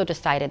also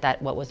decided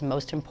that what was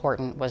most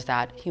important was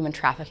that human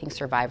trafficking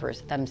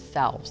survivors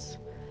themselves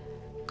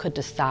could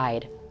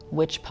decide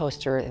which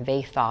poster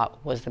they thought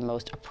was the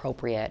most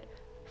appropriate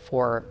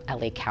for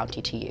LA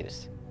County to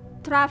use.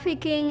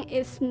 Trafficking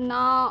is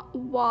not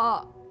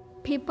what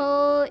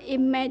people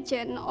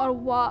imagine or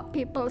what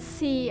people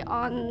see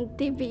on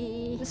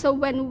TV. So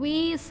when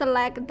we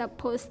select the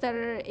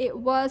poster, it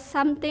was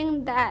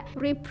something that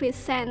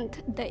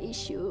represent the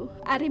issue.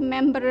 I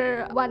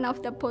remember one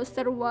of the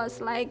poster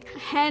was like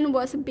hand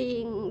was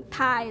being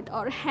tied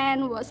or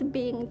hand was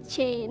being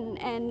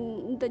chained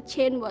and the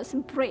chain was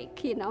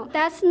break, you know.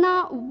 That's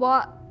not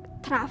what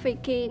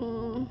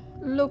trafficking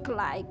look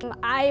like.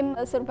 I'm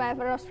a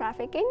survivor of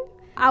trafficking.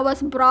 I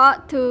was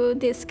brought to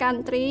this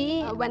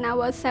country when I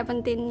was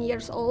 17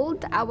 years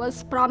old. I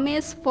was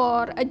promised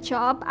for a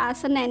job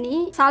as a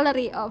nanny,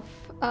 salary of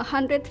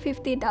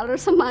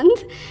 $150 a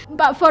month.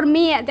 But for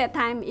me at that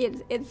time,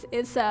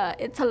 it's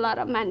a lot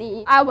of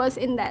money. I was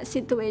in that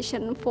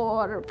situation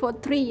for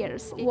 3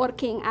 years,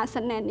 working as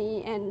a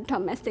nanny and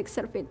domestic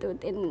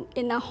servitude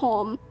in a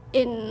home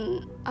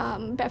in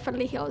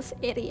Beverly Hills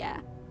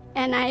area.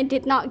 And I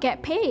did not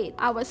get paid.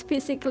 I was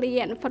physically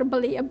and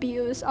verbally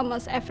abused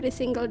almost every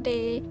single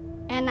day.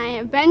 And I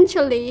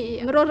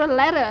eventually wrote a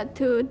letter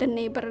to the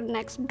neighbor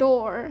next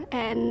door.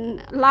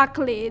 And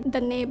luckily,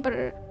 the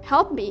neighbor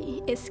helped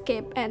me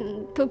escape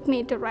and took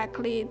me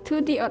directly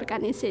to the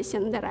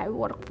organization that I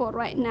work for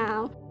right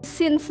now.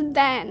 Since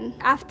then,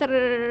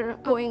 after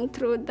going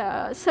through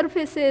the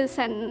services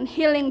and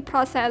healing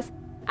process,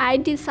 I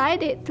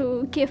decided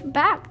to give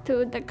back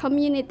to the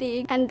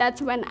community, and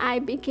that's when I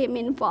became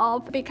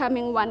involved,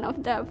 becoming one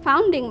of the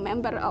founding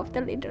members of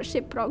the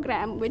leadership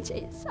program, which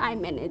I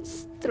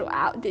managed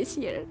throughout this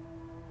year.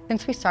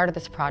 Since we started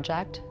this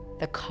project,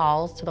 the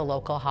calls to the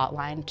local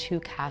hotline,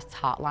 2CAST's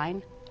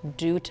hotline,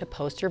 due to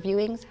poster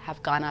viewings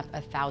have gone up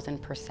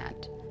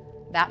 1,000%.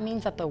 That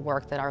means that the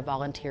work that our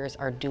volunteers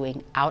are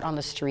doing out on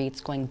the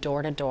streets, going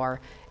door to door,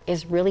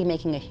 is really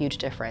making a huge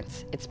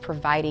difference. It's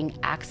providing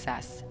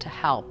access to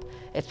help.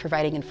 It's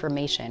providing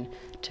information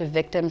to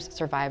victims,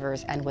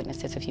 survivors, and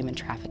witnesses of human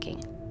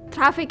trafficking.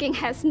 Trafficking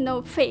has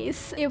no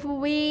face. If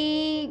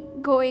we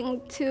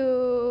going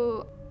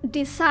to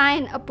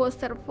design a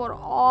poster for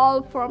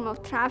all form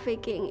of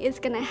trafficking, it's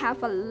gonna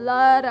have a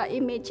lot of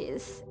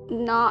images.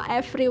 Not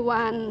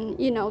everyone,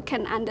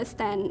 can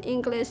understand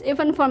English.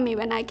 Even for me,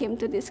 when I came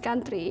to this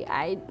country,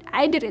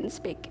 I didn't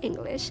speak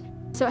English.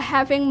 So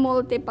having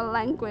multiple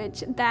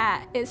language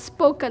that is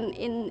spoken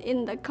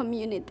in the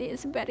community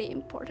is very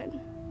important.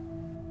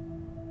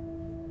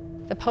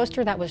 The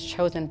poster that was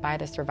chosen by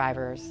the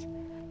survivors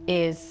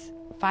is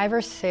 5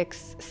 or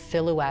 6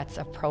 silhouettes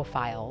of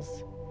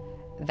profiles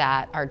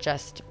that are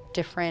just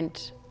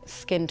different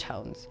skin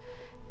tones.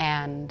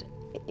 And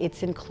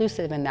it's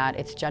inclusive in that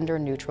it's gender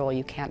neutral.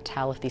 You can't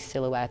tell if these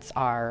silhouettes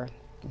are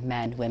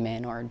men,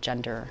 women, or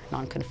gender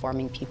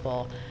non-conforming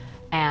people.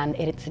 And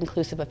it's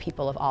inclusive of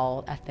people of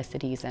all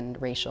ethnicities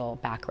and racial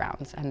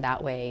backgrounds. And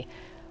that way,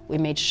 we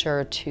made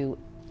sure to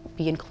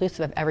be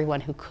inclusive of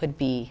everyone who could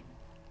be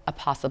a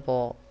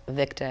possible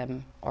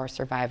victim or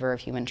survivor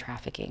of human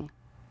trafficking.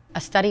 A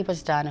study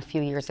was done a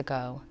few years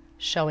ago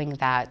showing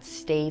that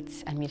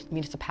states and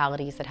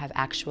municipalities that have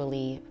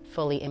actually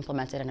fully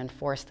implemented and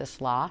enforced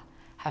this law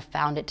have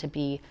found it to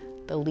be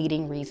the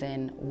leading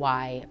reason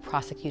why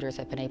prosecutors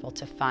have been able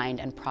to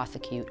find and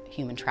prosecute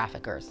human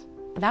traffickers.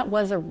 That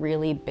was a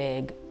really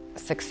big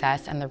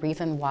success, and the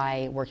reason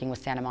why working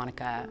with Santa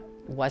Monica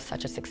was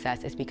such a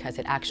success is because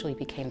it actually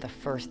became the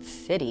first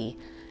city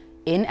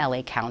in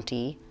LA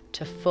County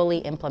to fully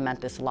implement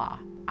this law.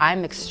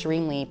 I'm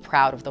extremely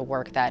proud of the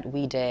work that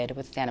we did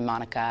with Santa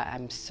Monica.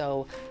 I'm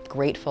so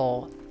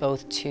grateful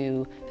both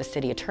to the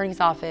city attorney's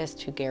office,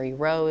 to Gary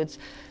Rhodes,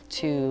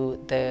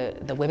 to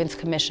the Women's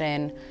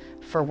Commission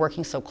for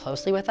working so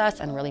closely with us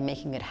and really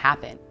making it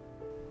happen.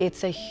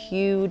 It's a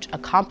huge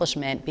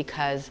accomplishment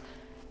because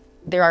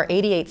there are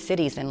 88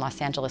 cities in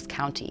Los Angeles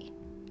County,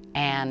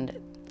 and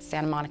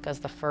Santa Monica is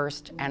the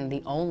first and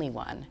the only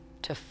one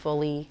to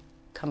fully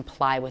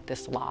comply with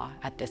this law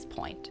at this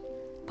point.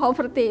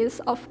 Poverty is,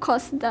 of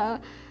course, the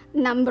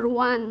number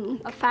one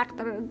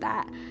factor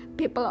that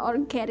people are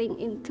getting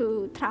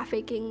into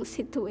trafficking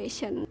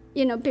situation.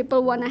 You know,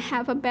 people want to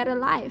have a better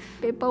life.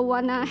 People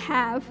want to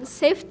have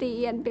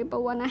safety, and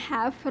people want to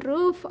have a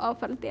roof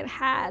over their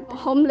head.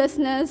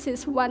 Homelessness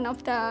is one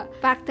of the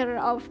factors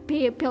of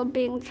people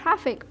being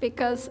trafficked,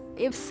 because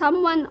if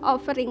someone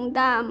offering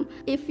them,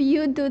 if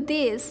you do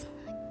this,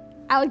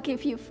 I'll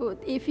give you food.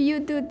 If you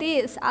do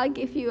this, I'll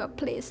give you a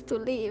place to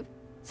live.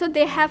 So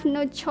they have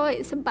no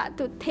choice but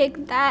to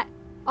take that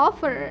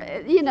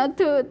offer. You know,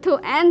 to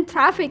end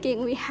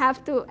trafficking, we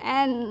have to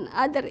end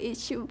other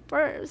issue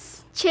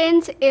first.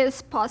 Change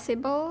is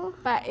possible,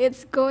 but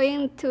it's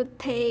going to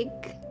take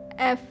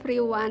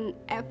everyone's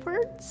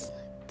efforts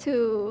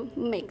to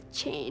make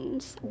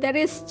change. There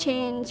is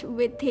change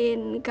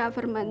within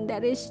government,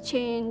 there is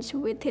change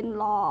within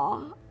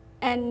law,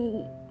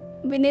 and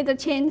we need a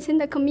change in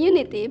the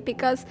community,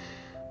 because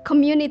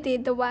community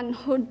is the one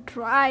who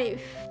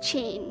drive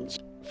change.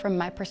 From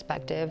my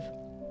perspective,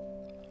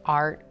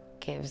 art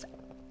gives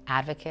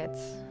advocates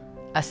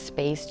a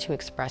space to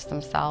express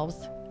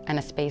themselves and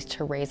a space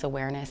to raise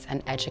awareness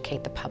and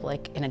educate the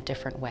public in a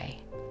different way.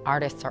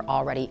 Artists are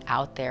already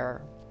out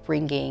there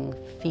bringing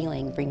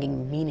feeling,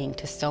 bringing meaning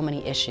to so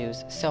many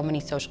issues, so many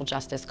social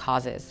justice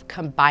causes,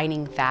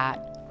 combining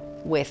that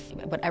with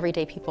what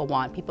everyday people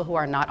want, people who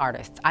are not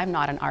artists. I'm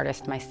not an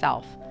artist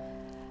myself,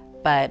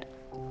 but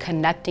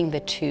connecting the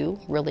two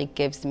really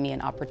gives me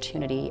an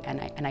opportunity,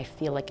 and I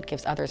feel like it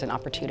gives others an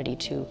opportunity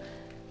to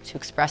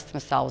express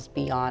themselves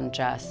beyond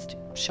just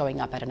showing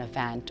up at an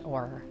event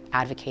or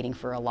advocating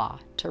for a law,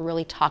 to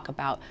really talk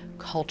about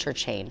culture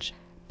change,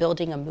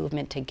 building a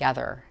movement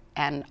together.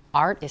 And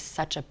art is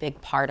such a big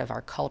part of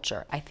our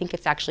culture. I think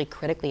it's actually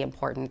critically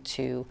important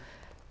to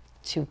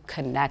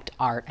connect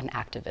art and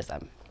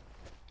activism.